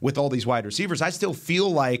have with all these wide receivers, I still feel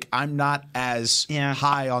like I'm not as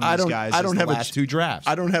high on these guys as the last 2 drafts.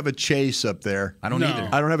 I don't have a Chase up there. I don't either.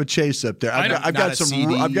 I don't have a Chase up there. I've got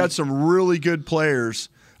some really good players.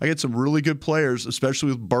 I got some really good players,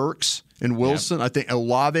 especially with Burks and Wilson. Yeah. I think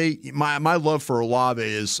Olave, my love for Olave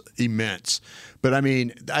is immense. But, I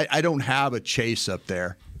mean, I don't have a Chase up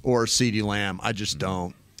there or a CeeDee Lamb. I just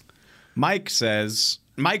don't. Mike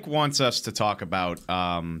wants us to talk about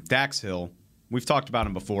Dax Hill. We've talked about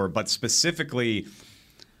him before, but specifically,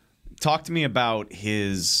 talk to me about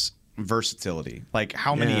his versatility. Like,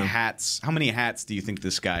 how many hats do you think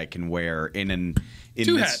this guy can wear in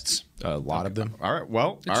 2 hats? A lot of them. All right.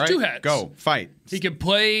 Well, it's 2 hats. Go fight. He can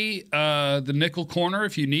play the nickel corner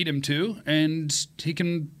if you need him to, and he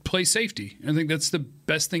can play safety. I think that's the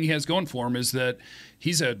best thing he has going for him is that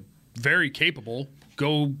he's a very capable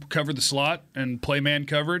go cover the slot and play man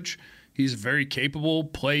coverage. He's very capable,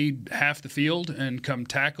 play half the field and come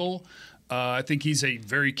tackle. I think he's a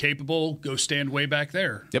very capable go stand way back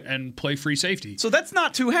there and play free safety. So that's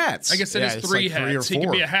not 2 hats. I guess that is 3 hats. 3 or 4. He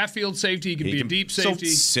can be a half field safety. He can be a deep safety.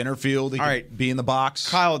 Center field. He can be in the box.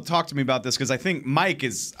 Kyle, talk to me about this because I think Mike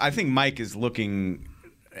is looking,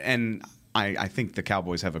 and I think the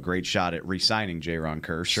Cowboys have a great shot at re-signing Jaron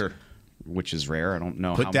Kearse. Sure. which is rare. I don't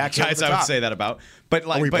know Put how Dak many over guys the I would top. say that about. But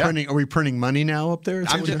like, Are we printing money now up there?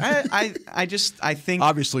 I think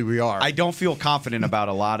Obviously we are. I don't feel confident about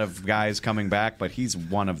a lot of guys coming back, but he's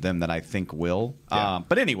one of them that I think will. Yeah.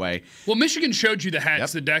 But anyway, Well, Michigan showed you the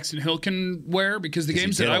hats that Daxton Hill can wear because the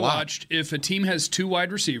games he that did I a lot. watched, if a team has 2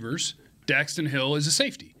 wide receivers, Daxton Hill is a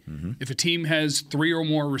safety. If a team has 3 or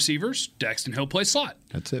more receivers, Daxton Hill plays slot.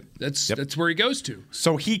 That's it. That's where he goes to.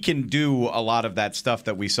 so he can do a lot of that stuff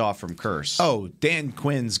that we saw from Curse. Oh, Dan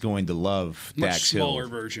Quinn's going to love Much Dax Hill. smaller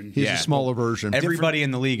version. He's a smaller version. Everybody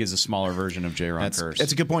in the league is a smaller version of Jaron Curse.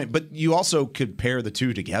 That's a good point. But you also could pair the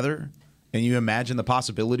two together, and you imagine the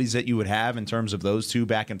possibilities that you would have in terms of those two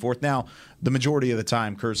back and forth. Now, the majority of the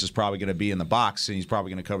time, Curse is probably going to be in the box, and he's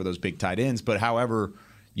probably going to cover those big tight ends. But however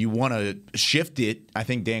you want to shift it, I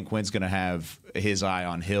think Dan Quinn's going to have his eye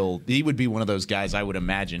on Hill. He would be one of those guys I would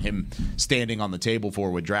imagine him standing on the table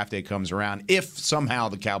for when draft day comes around. If somehow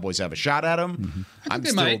the Cowboys have a shot at him, I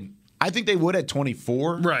think they would at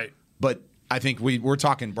 24. Right. But I think we're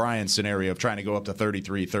talking Brian's scenario of trying to go up to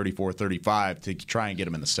 33, 34, 35 to try and get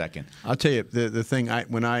him in the second. I'll tell you the thing.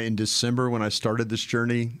 In December when I started this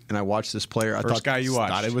journey and I watched this player, I First guy you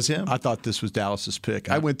watched. Thought it was him. I thought this was Dallas's pick.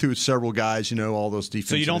 I went through several guys, all those defenses.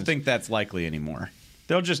 So you don't think that's likely anymore?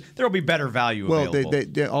 There'll be better value Well, available.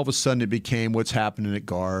 they all of a sudden it became what's happening at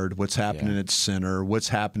guard, what's happening at center, what's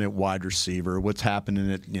happening at wide receiver, what's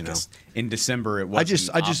happening at in December, it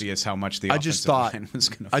wasn't obvious how much the offensive line was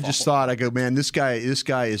going to fall. I just thought, I go, man, this guy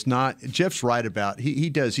is not. Jeff's right about he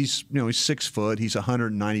does. He's 6 foot. He's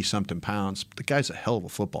 190 something pounds. But the guy's a hell of a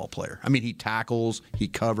football player. I mean, he tackles, he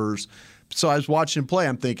covers. So I was watching him play.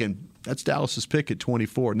 I'm thinking that's Dallas's pick at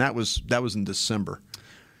 24, and that was in December.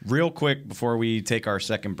 Real quick before we take our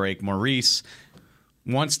second break, Maurice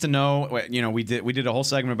wants to know. We did a whole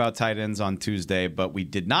segment about tight ends on Tuesday, but we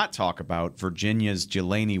did not talk about Virginia's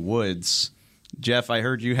Jelani Woods. Jeff, I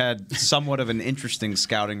heard you had somewhat of an interesting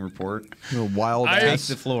scouting report. Wild ass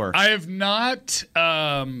the floor. I have not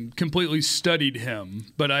completely studied him,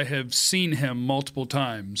 but I have seen him multiple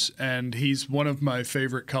times, and he's one of my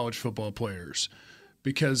favorite college football players.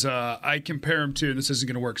 Because I compare him to, and this isn't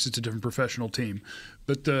going to work because it's a different professional team,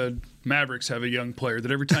 but the Mavericks have a young player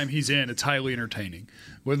that every time he's in, it's highly entertaining.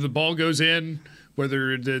 Whether the ball goes in,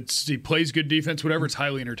 whether he plays good defense, whatever, it's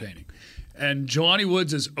highly entertaining. And Jelani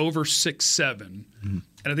Woods is over 6'7", and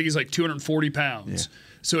I think he's like 240 pounds. Yeah.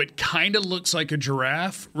 So it kind of looks like a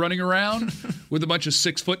giraffe running around with a bunch of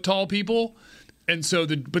 6-foot tall people. And so,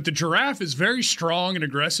 the giraffe is very strong and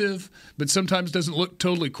aggressive, but sometimes doesn't look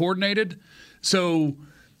totally coordinated. So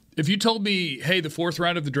if you told me, hey, the 4th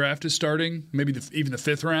round of the draft is starting, maybe even the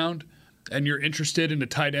 5th round, and you're interested in a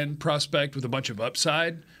tight end prospect with a bunch of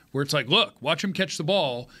upside, where it's like, look, watch him catch the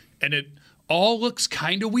ball, and it all looks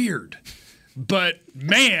kind of weird. But,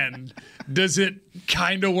 man, does it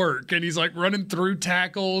kind of work. And he's like running through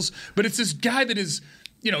tackles. But it's this guy that is,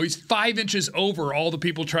 he's 5 inches over all the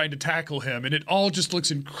people trying to tackle him. And it all just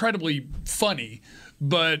looks incredibly funny.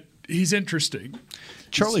 But he's interesting.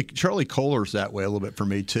 Charlie Kohler's that way a little bit for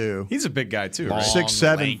me too. He's a big guy too, right?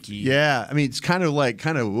 6'7", lanky. Yeah, I mean it's kind of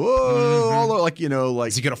whoa, like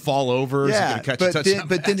is he gonna fall over? Yeah, is he gonna catch a touchdown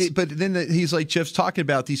but then he's like Jeff's talking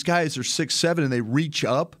about. These guys are 6'7" and they reach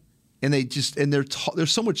up and they're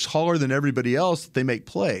so much taller than everybody else that they make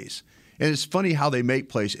plays. And it's funny how they make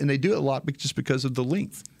plays, and they do it a lot just because of the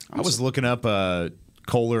length. I was looking up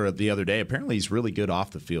Kohler the other day. Apparently, he's really good off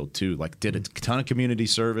the field too. Like, did a ton of community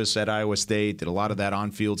service at Iowa State. Did a lot of that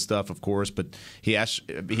on-field stuff, of course. But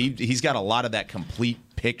he's got a lot of that complete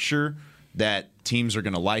picture that teams are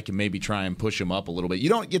going to like and maybe try and push him up a little bit. You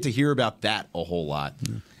don't get to hear about that a whole lot.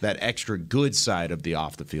 That extra good side of the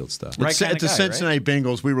off-the-field stuff. Right, at the Cincinnati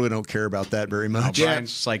Bengals, we really don't care about that very much.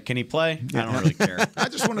 Brian's just like, can he play? I don't really care. I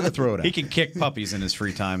just wanted to throw it out. He can kick puppies in his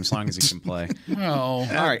free time as long as he can play. Oh. All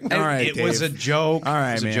right. It Dave. was a joke. All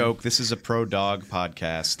right, it was man. a joke. This is a Pro Dog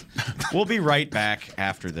podcast. We'll be right back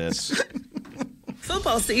after this.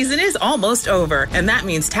 Football season is almost over, and that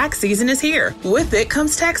means tax season is here. With it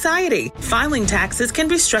comes Taxiety. Filing taxes can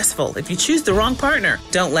be stressful if you choose the wrong partner.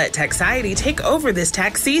 Don't let Taxiety take over this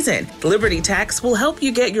tax season. Liberty Tax will help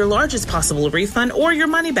you get your largest possible refund or your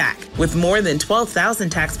money back. With more than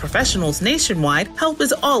 12,000 tax professionals nationwide, help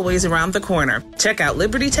is always around the corner. Check out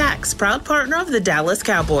Liberty Tax, proud partner of the Dallas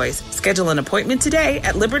Cowboys. Schedule an appointment today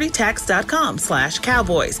at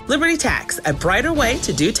libertytax.com/cowboys. Liberty Tax, a brighter way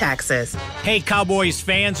to do taxes. Hey, Cowboys Cowboys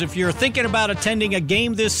fans, if you're thinking about attending a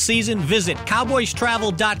game this season, visit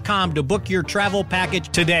cowboystravel.com to book your travel package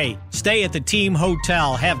today. Stay at the team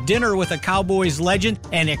hotel, have dinner with a Cowboys legend,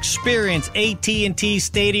 and experience AT&T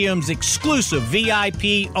Stadium's exclusive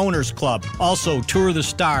VIP Owners Club. Also, tour the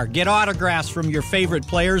Star, get autographs from your favorite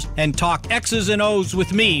players, and talk X's and O's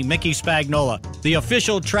with me, Mickey Spagnola. The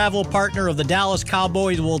official travel partner of the Dallas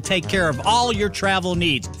Cowboys will take care of all your travel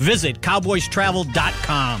needs. Visit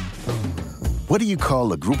cowboystravel.com. What do you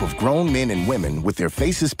call a group of grown men and women with their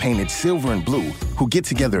faces painted silver and blue who get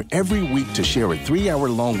together every week to share a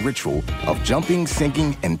 3-hour-long ritual of jumping,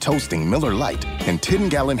 sinking, and toasting Miller Lite in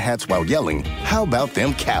 10-gallon hats while yelling, "How about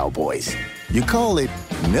them Cowboys?" You call it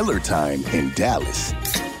Miller Time in Dallas.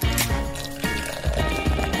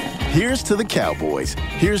 Here's to the Cowboys.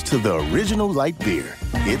 Here's to the original light beer.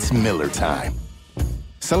 It's Miller Time.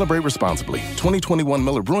 Celebrate responsibly. 2021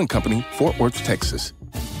 Miller Brewing Company, Fort Worth, Texas.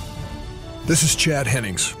 This is Chad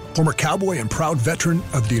Hennings, former cowboy and proud veteran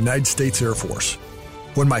of the United States Air Force.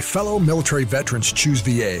 When my fellow military veterans choose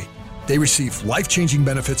VA, they receive life-changing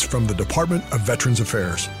benefits from the Department of Veterans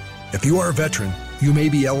Affairs. If you are a veteran, you may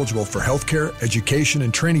be eligible for healthcare, education,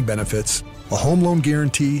 and training benefits, a home loan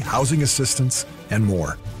guarantee, housing assistance, and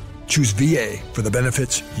more. Choose VA for the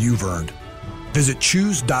benefits you've earned. Visit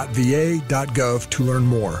choose.va.gov to learn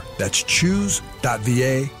more. That's choose.va.gov.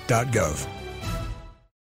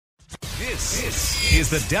 This is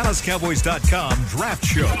the DallasCowboys.com Draft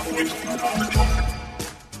Show.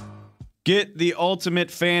 Get the ultimate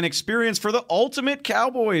fan experience for the ultimate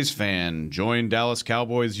Cowboys fan. Join Dallas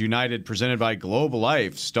Cowboys United, presented by Globe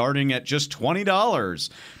Life, starting at just $20.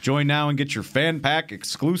 Join now and get your fan pack,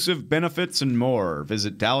 exclusive benefits, and more.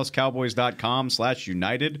 Visit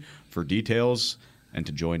DallasCowboys.com/United for details and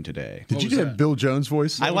to join today. Did you have Bill Jones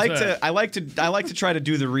voice? I like to try to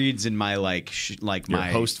do the reads in my my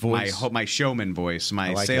host voice, my showman voice,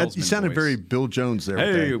 my salesman. You sounded voice. very Bill Jones there.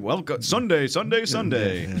 Hey, welcome Sunday.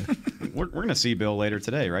 We're gonna see Bill later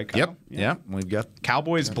today, right, Kyle? Yep. Yeah, we've got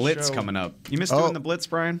Cowboys Blitz coming up. You missed doing the Blitz,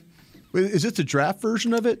 Brian? Is this the draft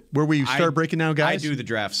version of it where we start breaking down guys? I do the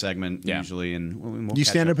draft segment usually, and we'll you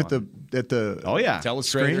stand up at the oh yeah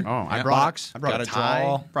telestrator. Oh, I brought a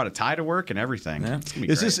tie. Brought a tie to work and everything. Yeah.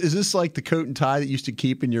 Is this like the coat and tie that you used to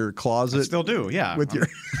keep in your closet? I still do. Yeah. With your.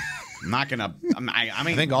 I'm not gonna. I mean,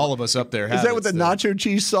 I think all of us up there have. Is that with the nacho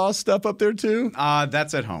cheese sauce stuff up there too?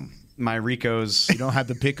 That's at home. My Rico's. You don't have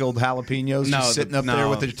the pickled jalapenos just sitting up there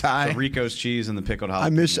with the tie? The Rico's cheese and the pickled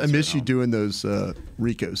jalapenos. I miss you doing those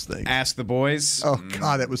Rico's things. Ask the boys. Oh,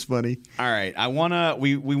 God, that was funny. All right.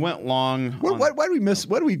 We went long. Why did we miss?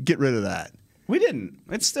 Why did we get rid of that? We didn't.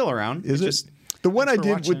 It's still around. Is it? The one I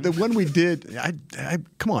did with the one we did. I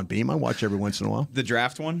come on, Beam. I watch every once in a while. The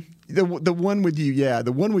draft one. The one with you,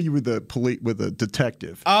 the one where you were the with the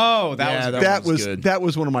detective. Oh, that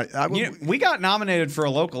was one of my. We got nominated for a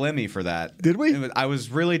local Emmy for that. Did we? I was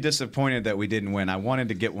really disappointed that we didn't win. I wanted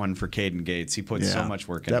to get one for Caden Gates. He put so much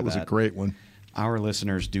work into that. That was a great one. Our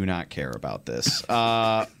listeners do not care about this.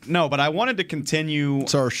 No, but I wanted to continue.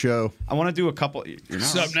 It's our show. I want to do a couple.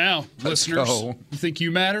 What's up now, listeners? You think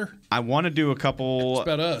you matter? I want to do a couple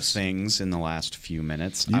about us. Things in the last few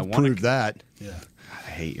minutes. You proved that. Yeah. I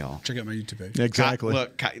hate y'all. Check out my YouTube page. Exactly.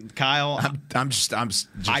 Look, Kyle, I'm just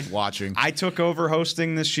watching. I took over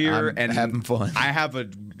hosting this year and having fun.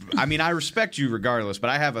 I respect you regardless, but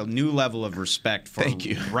I have a new level of respect for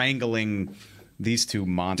wrangling these two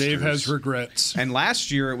monsters. Dave has regrets. And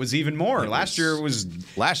last year it was even more. Last year was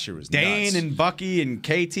Dane nuts. and Bucky and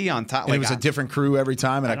KT on top. It was a different crew every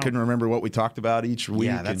time, and I couldn't remember what we talked about each week.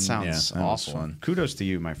 Yeah, that sounds awful. Fun. Kudos to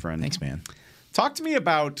you, my friend. Thanks, man. Talk to me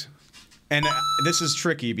about. And this is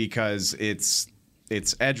tricky because it's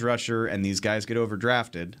edge rusher and these guys get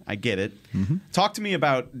overdrafted. I get it. Mm-hmm. Talk to me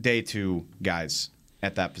about day 2 guys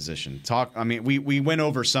at that position. We went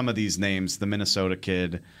over some of these names, the Minnesota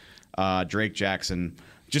kid, Drake Jackson.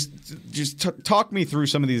 Just talk me through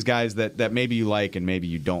some of these guys that maybe you like and maybe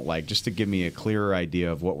you don't like, just to give me a clearer idea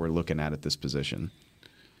of what we're looking at this position.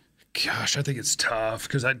 Gosh, I think it's tough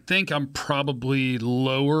because I think I'm probably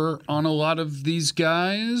lower on a lot of these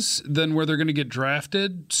guys than where they're going to get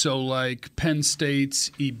drafted. So, like Penn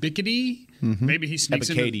State's Ebiketie, maybe he sneaks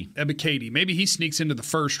into Ebiketie. Maybe he sneaks into the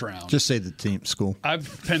first round. Just say the team school. I'm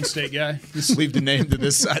Penn State guy. Leave the name to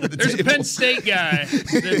this side of the There's table. a Penn State guy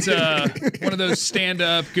that's one of those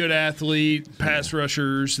stand-up, good athlete, pass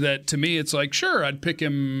rushers that to me it's like, sure, I'd pick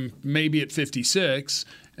him maybe at 56.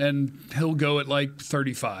 And he'll go at like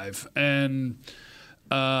 35. And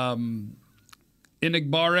Enigbare,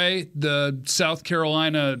 the South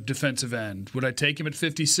Carolina defensive end, would I take him at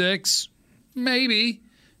 56? Maybe.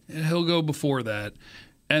 He'll go before that.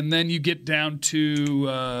 And then you get down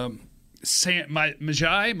to Myjai.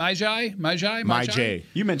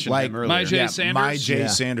 You mentioned him earlier. Myjai Sanders. Myjai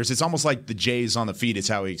Sanders. It's almost like the J's on the feet is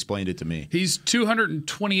how he explained it to me. He's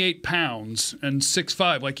 228 pounds and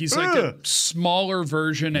 6'5". Like he's like a smaller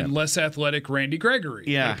version and less athletic Randy Gregory.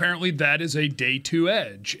 Yeah. And apparently that is a day 2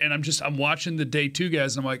 edge. And I'm watching the day 2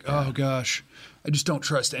 guys and I'm like, oh gosh, I just don't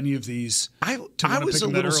trust any of these. I was a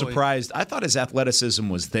little surprised. I thought his athleticism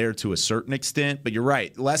was there to a certain extent, but you're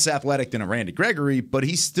right. Less athletic than a Randy Gregory, but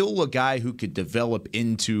he's still a guy who could develop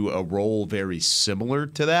into a role very similar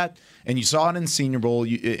to that. And you saw it in Senior Bowl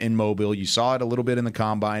in Mobile. You saw it a little bit in the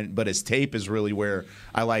Combine, but his tape is really where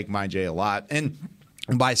I like Myjai a lot. And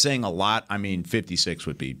by saying a lot, I mean 56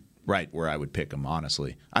 would be right where I would pick him,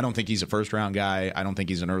 honestly. I don't think he's a first-round guy. I don't think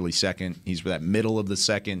he's an early second. He's that middle of the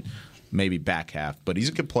second, maybe back half, but he's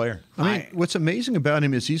a good player. I mean, what's amazing about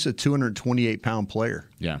him is he's a 228-pound player.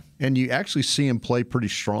 Yeah. And you actually see him play pretty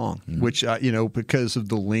strong, which, because of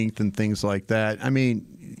the length and things like that. I mean,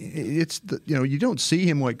 you don't see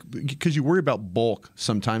him because you worry about bulk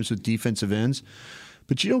sometimes with defensive ends,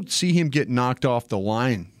 but you don't see him get knocked off the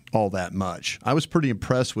line all that much. I was pretty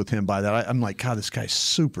impressed with him by that. I'm like, God, this guy's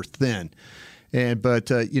super thin. But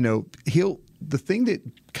the thing that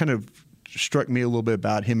kind of struck me a little bit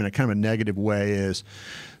about him in a kind of a negative way is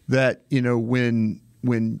that,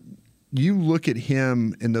 when you look at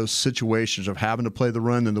him in those situations of having to play the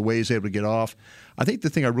run and the way he's able to get off, I think the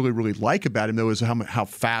thing I really, really like about him, though, is how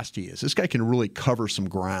fast he is. This guy can really cover some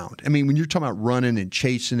ground. I mean, when you're talking about running and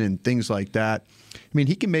chasing and things like that, I mean,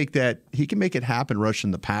 he can make it happen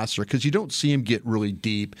rushing the passer because you don't see him get really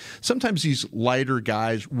deep. Sometimes these lighter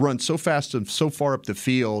guys run so fast and so far up the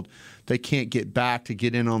field they can't get back to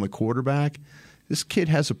get in on the quarterback. This kid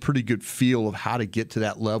has a pretty good feel of how to get to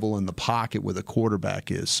that level in the pocket where the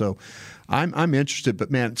quarterback is. So I'm interested,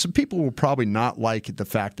 but man, some people will probably not like the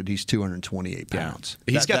fact that he's 228 pounds.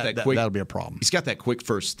 Yeah. He's got that quick. That'll be a problem. He's got that quick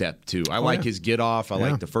first step too. I like his get off. I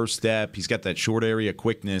like the first step. He's got that short area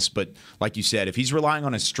quickness. But like you said, if he's relying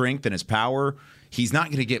on his strength and his power, he's not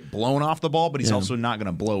going to get blown off the ball, but he's also not going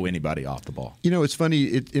to blow anybody off the ball. It's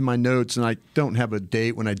funny in my notes, and I don't have a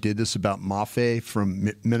date when I did this about Mafe from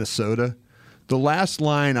Minnesota. The last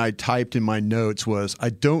line I typed in my notes was, I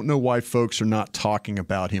don't know why folks are not talking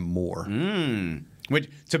about him more. Which,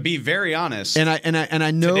 to be very honest, and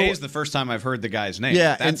I know today's the first time I've heard the guy's name.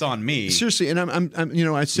 Yeah, that's on me. Seriously, and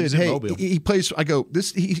I said, hey, he plays. I go,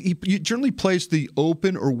 he generally plays the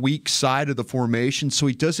open or weak side of the formation, so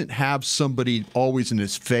he doesn't have somebody always in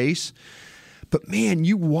his face. But man,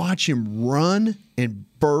 you watch him run and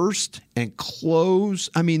burst and close.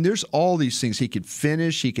 I mean, there's all these things. He could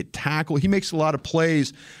finish, he could tackle. He makes a lot of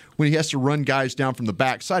plays when he has to run guys down from the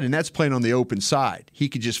backside, and that's playing on the open side. He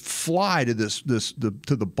could just fly to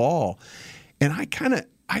the ball. And I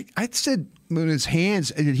said in his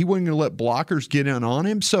hands, he wasn't going to let blockers get in on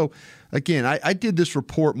him. So again, I did this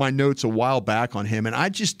report, my notes a while back on him, and I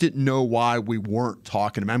just didn't know why we weren't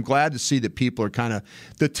talking to him. I'm glad to see that people are kind of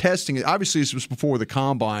the testing. Obviously, this was before the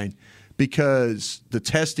Combine because the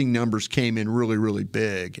testing numbers came in really, really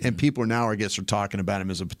big, and people now, I guess, are talking about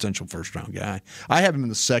him as a potential first-round guy. I have him in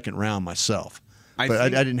the second round myself. I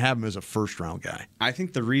didn't have him as a first-round guy. I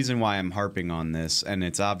think the reason why I'm harping on this, and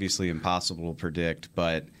it's obviously impossible to predict,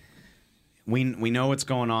 but we know what's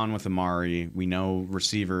going on with Amari. We know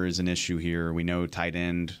receiver is an issue here. We know tight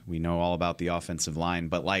end. We know all about the offensive line.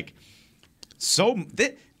 But,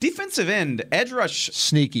 defensive end, edge rush,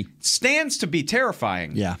 sneaky, stands to be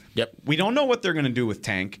terrifying. Yeah. Yep. We don't know what they're going to do with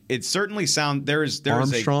Tank. It certainly there's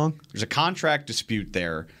Armstrong. There's a contract dispute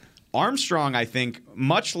there. Armstrong, I think,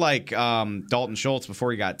 much like Dalton Schultz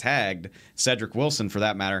before he got tagged, Cedric Wilson for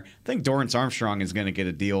that matter, I think Dorrance Armstrong is going to get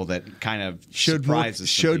a deal that kind of showed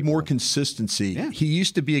more consistency. Yeah. He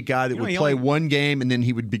used to be a guy that would play one game and then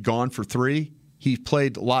he would be gone for 3. He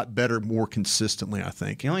played a lot better, more consistently, I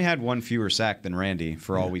think. He only had one fewer sack than Randy,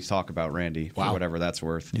 for all we talk about Randy, for whatever that's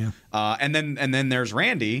worth. Yeah. And then there's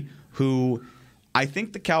Randy, who I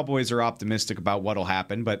think the Cowboys are optimistic about what'll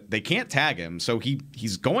happen, but they can't tag him, so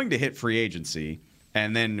he's going to hit free agency,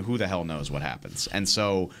 and then who the hell knows what happens. And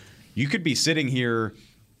so you could be sitting here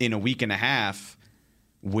in a week and a half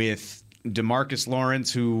with DeMarcus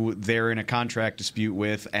Lawrence, who they're in a contract dispute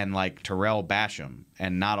with, and Terrell Basham,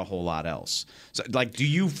 and not a whole lot else. So, do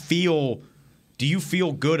you feel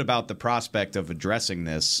good about the prospect of addressing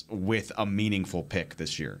this with a meaningful pick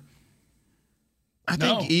this year? I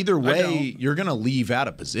think either way, you're going to leave out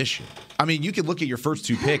a position. I mean, you could look at your first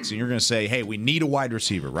 2 picks and you're going to say, hey, we need a wide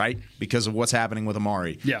receiver, right? Because of what's happening with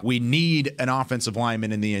Amari. Yeah. We need an offensive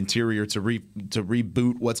lineman in the interior to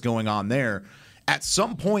reboot what's going on there. At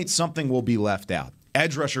some point, something will be left out.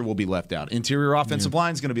 Edge rusher will be left out. Interior offensive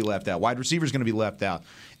line is going to be left out. Wide receiver is going to be left out.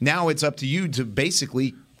 Now it's up to you to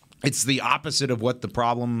basically, it's the opposite of what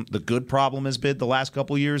the good problem has been the last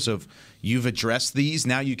couple of years of you've addressed these.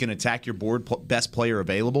 Now you can attack your board best player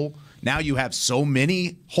available. Now you have so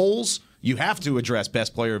many holes. You have to address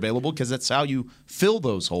best player available because that's how you fill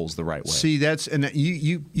those holes the right way. See,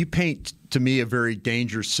 you paint to me a very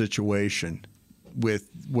dangerous situation with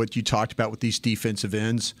what you talked about with these defensive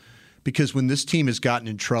ends. Because when this team has gotten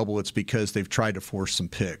in trouble, it's because they've tried to force some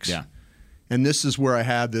picks. Yeah. And this is where I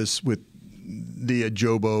have this with the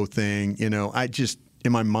Ajobo thing. You know, I just,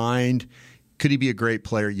 in my mind, could he be a great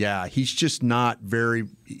player? Yeah. He's just not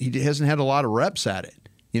he hasn't had a lot of reps at it.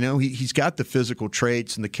 You know, he's got the physical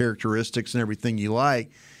traits and the characteristics and everything you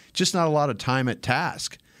like, just not a lot of time at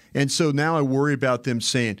task. And so now I worry about them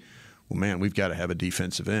saying, well, man, we've got to have a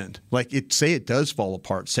defensive end. Like, say it does fall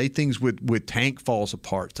apart. Say things with Tank falls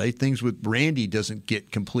apart. Say things with Randy doesn't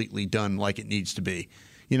get completely done like it needs to be.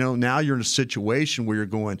 You know, now you're in a situation where you're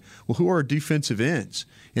going, well, who are our defensive ends?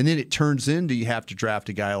 And then it turns into you have to draft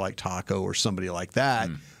a guy like Taco or somebody like that,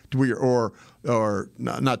 or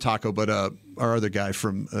not Taco, but our other guy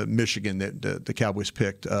from Michigan that the Cowboys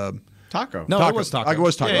picked. Taco. No, Taco. it was Taco. I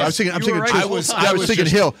was Taco. Yeah, I was thinking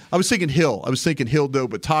Hill. I was thinking Hill though,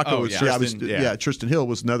 but Taco Tristan Hill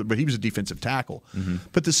was another, but he was a defensive tackle. Mm-hmm.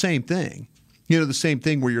 But the same thing. You know, the same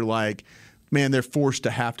thing where you're like, man, they're forced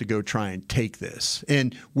to have to go try and take this.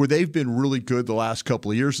 And where they've been really good the last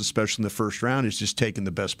couple of years, especially in the first round, is just taking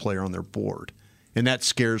the best player on their board. And that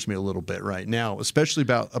scares me a little bit right now, especially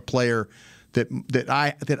about a player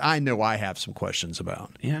that I know I have some questions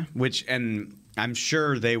about. Yeah, and I'm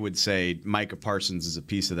sure they would say Micah Parsons is a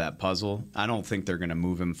piece of that puzzle. I don't think they're going to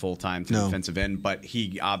move him full-time to defensive end, but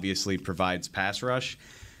he obviously provides pass rush.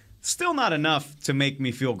 Still not enough to make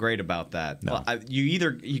me feel great about that. No. You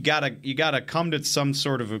gotta come to some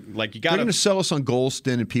sort of They're going to sell us on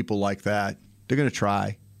Golston and people like that. They're going to try.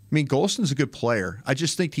 I mean, Golston's a good player. I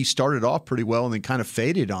just think he started off pretty well and then kind of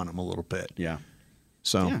faded on him a little bit. Yeah.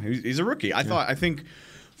 So yeah, he's a rookie. I think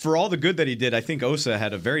for all the good that he did, I think Osa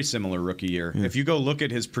had a very similar rookie year. Yeah. If you go look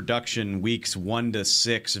at his production weeks 1 to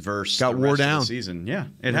 6 versus the rest of the season,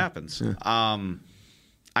 it happens. Yeah.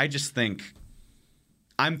 I just think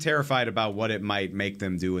I'm terrified about what it might make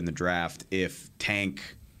them do in the draft if Tank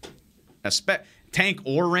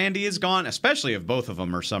or Randy is gone, especially if both of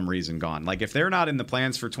them are some reason gone. Like if they're not in the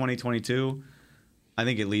plans for 2022, I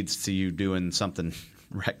think it leads to you doing something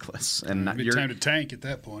reckless. And it'd be time to tank at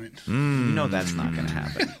that point. You know that's not going to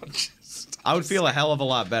happen. I would feel a hell of a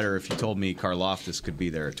lot better if you told me Karlaftis could be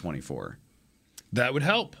there at 24. That would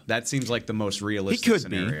help. That seems like the most realistic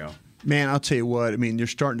scenario. Be. Man, I'll tell you what. I mean, you're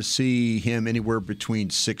starting to see him anywhere between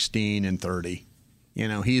 16 and 30. You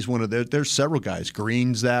know, he's one of there's several guys.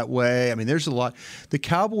 Green's that way. I mean, there's a lot. The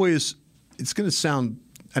Cowboys, it's going to sound,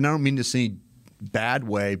 and I don't mean this in any bad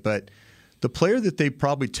way, but the player that they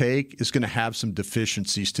probably take is going to have some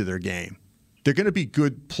deficiencies to their game. They're going to be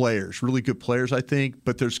good players, really good players, I think,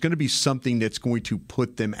 but there's going to be something that's going to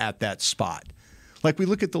put them at that spot. Like we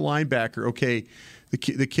look at the linebacker, okay, the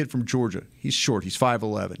kid from Georgia, he's short, he's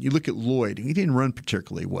 5'11". You look at Lloyd, he didn't run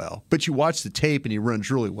particularly well, but you watch the tape and he runs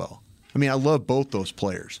really well. I mean, I love both those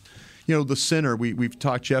players. You know, the center, we've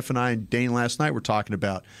talked, Jeff and I and Dane last night were talking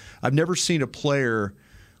about, I've never seen a player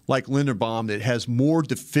like Linderbaum that has more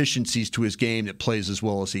deficiencies to his game that plays as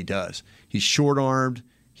well as he does. He's short-armed,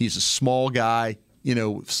 he's a small guy, you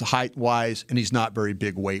know, height-wise, and he's not very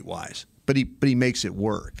big weight-wise. But he makes it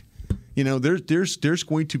work. You know, there's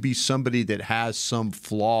going to be somebody that has some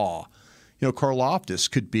flaw. You know,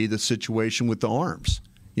 Karlaftis could be the situation with the arms,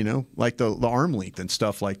 you know, like the arm length and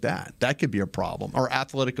stuff like that. That could be a problem, or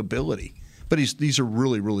athletic ability. But these are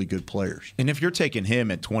really, really good players. And if you're taking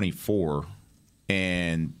him at 24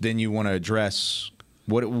 and then you want to address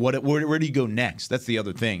where do you go next? That's the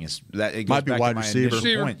other thing. Is that it goes might be back wide to my receiver.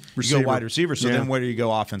 initial point. You go wide receiver, so then where do you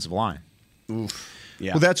go offensive line? Oof.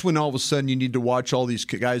 Yeah. Well, that's when all of a sudden you need to watch all these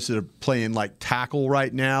guys that are playing like tackle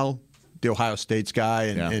right now, the Ohio State's guy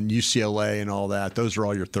and UCLA and all that. Those are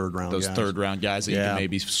all your third-round guys. Those third-round guys that you can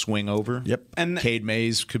maybe swing over. Yep. And Cade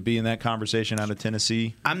Mays could be in that conversation out of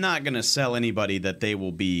Tennessee. I'm not going to sell anybody that they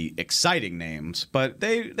will be exciting names, but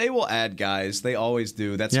they will add guys. They always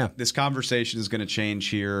do. This conversation is going to change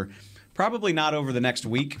here. Probably not over the next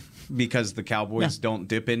week because the Cowboys don't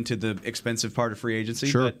dip into the expensive part of free agency.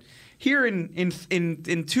 Sure. But here in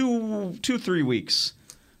 2-3 weeks,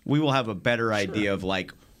 we will have a better idea of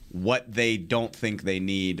like what they don't think they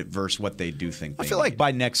need versus what they do think they need. I feel like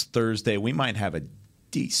by next Thursday we might have a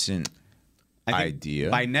decent idea.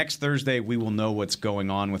 By next Thursday, we will know what's going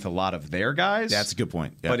on with a lot of their guys. That's a good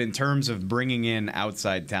point. Yeah. But in terms of bringing in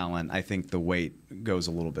outside talent, I think the wait goes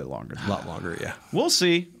a little bit longer. A lot longer, yeah. We'll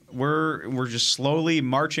see. We're just slowly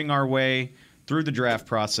marching our way through the draft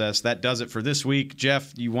process. That does it for this week.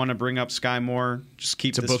 Jeff, you want to bring up Sky Moore? Just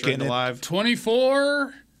keep this trend alive.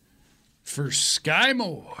 24 for Sky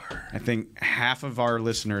Moore. I think half of our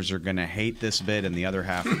listeners are going to hate this bit, and the other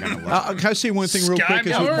half are going to love it. Can I say one thing real quick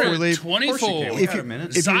Sky Moore before we at leave? 24. We've got a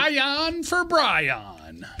minute. Zion for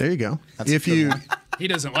Brian. There you go. He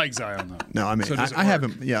doesn't like Zion, though. No, I mean, So I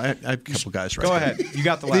haven't. Yeah, I have a couple guys right Go there. ahead. You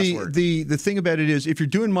got the last word. The thing about it is, if you're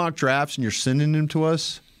doing mock drafts and you're sending them to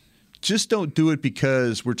us, just don't do it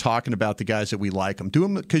because we're talking about the guys that we like them. Do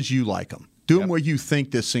them because you like them. Do them where you think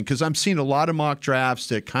this thing. Because I'm seeing a lot of mock drafts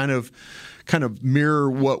that kind of mirror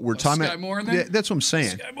what we're talking Sky about. Moore in there? Yeah, that's what I'm saying.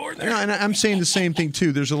 Sky Moore in there? And I'm saying the same thing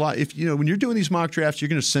too. There's a lot. If when you're doing these mock drafts, you're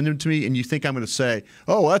going to send them to me, and you think I'm going to say,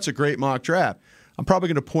 "Oh, that's a great mock draft." I'm probably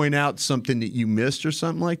going to point out something that you missed or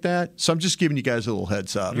something like that. So I'm just giving you guys a little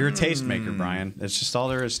heads up. You're a tastemaker, Brian. That's just all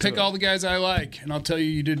there is to Pick it. all the guys I like, and I'll tell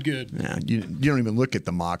you did good. Yeah, you don't even look at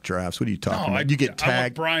the mock drafts. What are you talking No, about? You get I want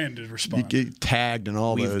tagged. Brian to You respond. get tagged and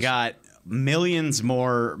all those. We've got millions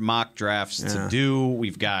more mock drafts to do.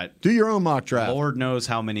 We've got Do your own mock draft. Lord knows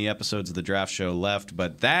how many episodes of the draft show left,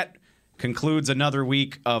 but that concludes another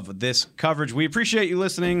week of this coverage. We appreciate you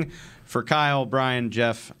listening. For Kyle, Brian,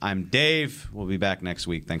 Jeff, I'm Dave. We'll be back next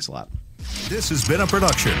week. Thanks a lot. This has been a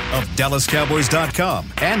production of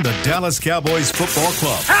DallasCowboys.com and the Dallas Cowboys Football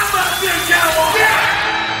Club. How about